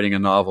writing. I'm writing a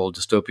novel,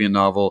 dystopian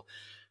novel,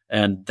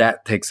 and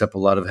that takes up a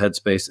lot of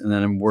headspace. And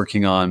then I'm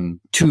working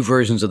on 2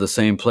 versions of the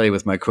same play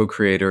with my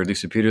co-creator,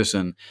 Lisa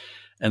Peterson.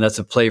 And that's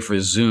a play for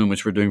Zoom,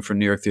 which we're doing for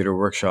New York Theater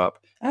Workshop.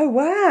 Oh,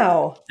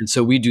 wow. And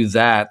so we do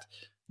that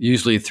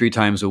usually 3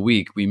 times a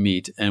week. We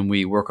meet and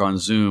we work on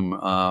Zoom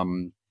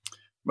an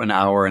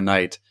hour a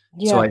night.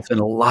 Yeah. So I spend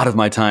a lot of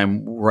my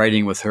time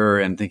writing with her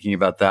and thinking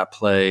about that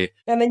play.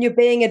 And then you're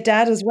being a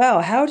dad as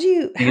well. How do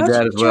you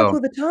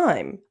juggle the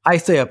time? I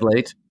stay up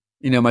late.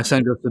 My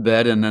son goes to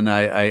bed, and then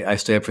I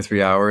stay up for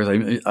 3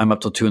 hours. I'm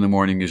up till 2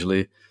 a.m.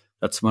 usually.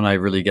 That's when I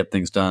really get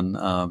things done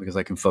because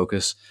I can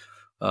focus.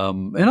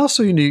 And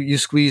also, you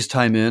squeeze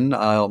time in.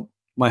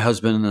 My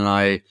husband and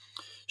I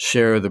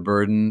share the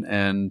burden,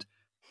 and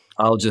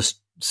I'll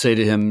just say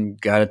to him,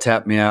 "Gotta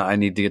tap me out. I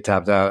need to get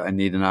tapped out. I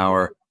need an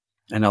hour."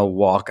 And I'll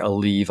walk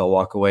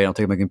away. I'll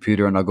take my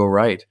computer and I'll go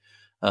write.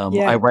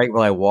 I write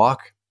while I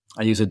walk.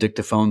 I use a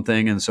dictaphone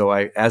thing. And so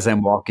as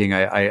I'm walking,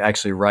 I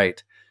actually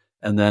write.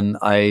 And then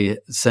I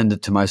send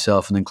it to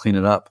myself and then clean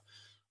it up.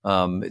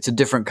 It's a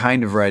different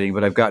kind of writing,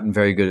 but I've gotten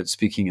very good at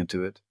speaking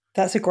into it.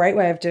 That's a great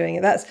way of doing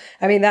it.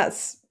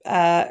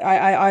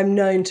 I'm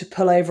known to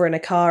pull over in a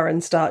car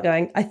and start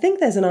going, I think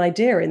there's an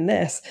idea in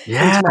this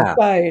into my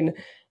phone,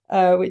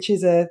 which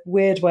is a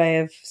weird way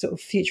of sort of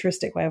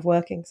futuristic way of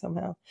working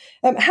somehow.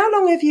 How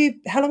long have you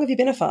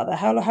been a father?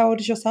 How old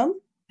is your son?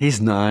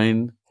 He's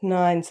 9.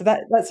 9. So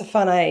that's a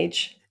fun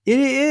age.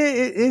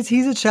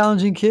 He's a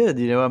challenging kid.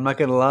 I'm not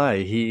going to lie.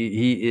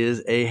 He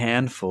is a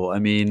handful. I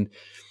mean,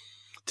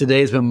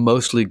 today's been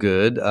mostly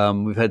good.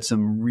 We've had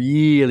some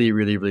really,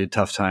 really, really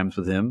tough times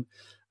with him.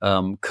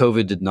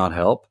 COVID did not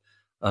help.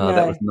 No.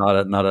 That was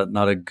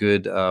not a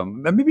good.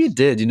 Maybe it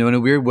did. In a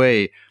weird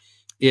way,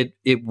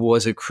 it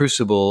was a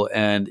crucible,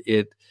 and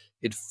it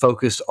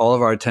focused all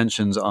of our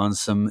attentions on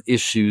some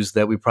issues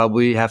that we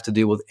probably have to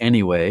deal with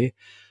anyway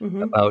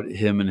about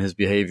him and his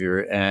behavior,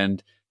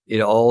 and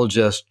it all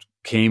just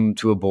came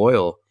to a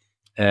boil.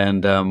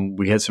 And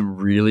we had some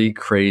really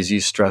crazy,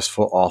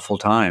 stressful, awful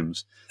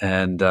times,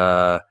 and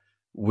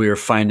we're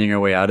finding our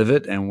way out of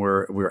it, and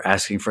we're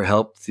asking for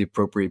help to the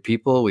appropriate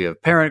people. We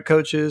have parent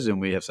coaches, and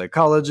we have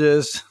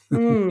psychologists.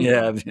 We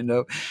have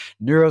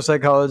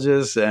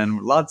neuropsychologists,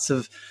 and lots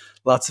of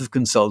lots of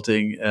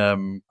consulting.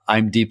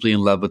 I'm deeply in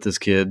love with this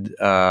kid.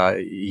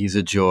 He's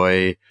a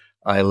joy.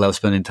 I love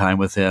spending time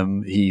with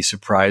him. He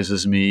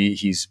surprises me.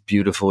 He's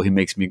beautiful. He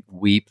makes me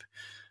weep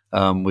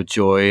with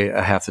joy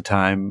half the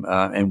time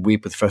and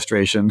weep with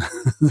frustration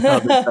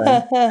other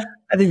time.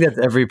 I think that's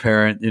every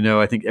parent.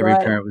 I think every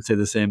parent would say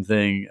the same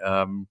thing.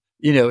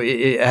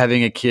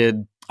 Having a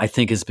kid, I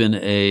think, has been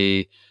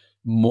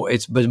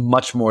it's been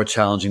much more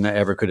challenging than I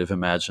ever could have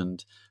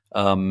imagined.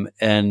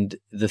 And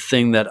the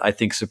thing that I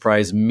think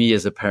surprised me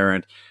as a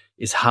parent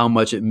is how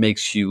much it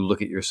makes you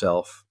look at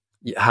yourself,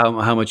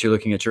 how much you're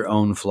looking at your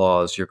own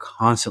flaws. You're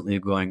constantly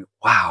going,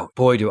 wow,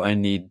 boy, do I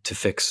need to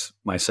fix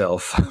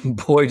myself.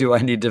 Boy, do I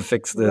need to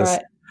fix this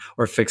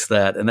or fix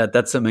that. And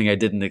that's something I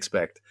didn't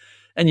expect.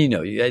 And,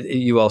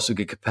 you also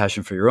get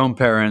compassion for your own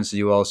parents.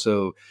 You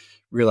also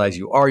realize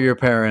you are your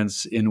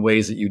parents in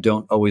ways that you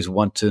don't always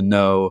want to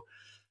know.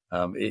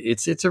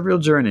 It's a real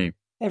journey.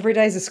 Every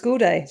day's a school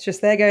day. It's just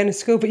they're going to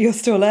school, but you're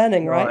still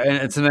learning, right?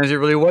 And sometimes it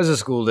really was a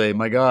school day.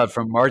 My God,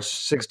 from March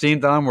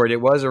 16th onward,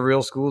 it was a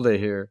real school day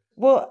here.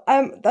 Well,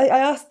 I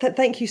asked that.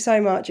 Thank you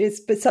so much. It's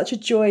been such a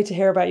joy to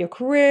hear about your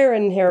career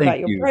and hear about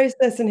your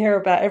process and hear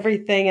about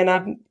everything. And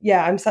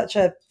I'm such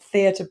a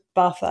theatre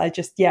buff that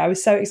I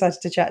was so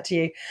excited to chat to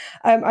you.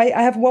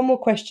 I have one more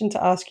question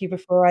to ask you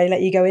before I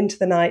let you go into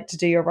the night to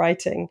do your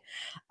writing.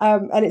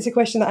 And it's a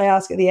question that I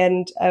ask at the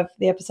end of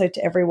the episode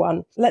to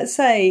everyone. Let's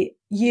say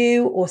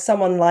you or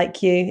someone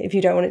like you, if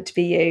you don't want it to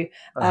be you,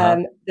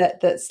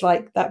 that's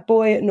like that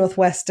boy at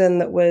Northwestern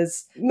that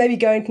was maybe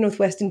going to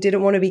Northwestern,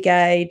 didn't want to be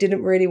gay,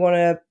 didn't really want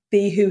to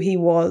be who he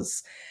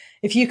was.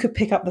 If you could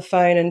pick up the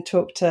phone and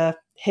talk to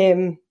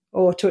him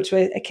or talk to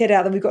a kid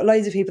out there, we've got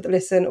loads of people that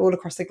listen all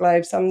across the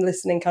globe, some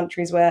listen in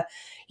countries where,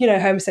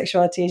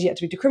 homosexuality is yet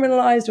to be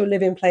decriminalized or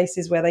live in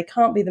places where they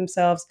can't be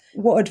themselves.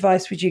 What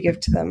advice would you give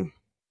to them?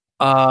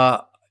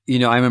 I'm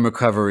in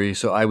recovery,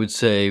 so I would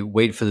say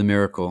wait for the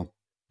miracle,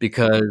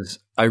 because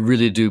I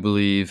really do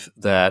believe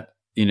that,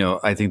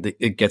 I think the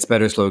It Gets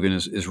Better slogan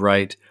is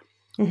right.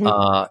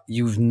 Mm-hmm.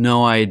 You've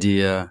no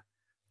idea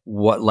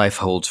what life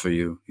holds for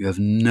you. You have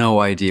no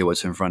idea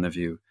what's in front of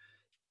you.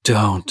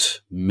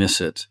 Don't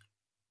miss it.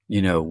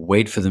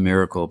 Wait for the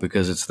miracle,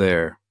 because it's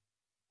there.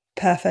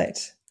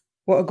 Perfect.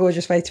 What a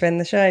gorgeous way to end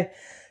the show.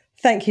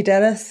 Thank you,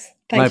 Dennis.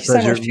 Thank My you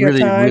pleasure. So much for your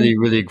time. Really,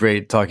 really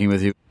great talking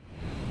with you.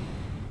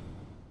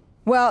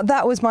 Well,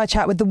 that was my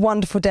chat with the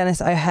wonderful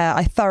Denis O'Hare.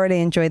 I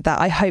thoroughly enjoyed that.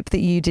 I hope that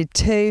you did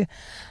too.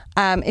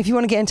 If you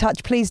want to get in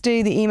touch, please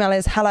do. The email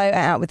is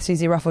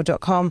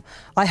hello@outwithsusieruffell.com.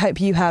 I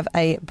hope you have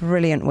a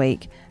brilliant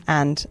week,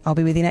 and I'll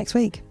be with you next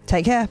week.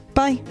 Take care.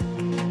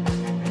 Bye.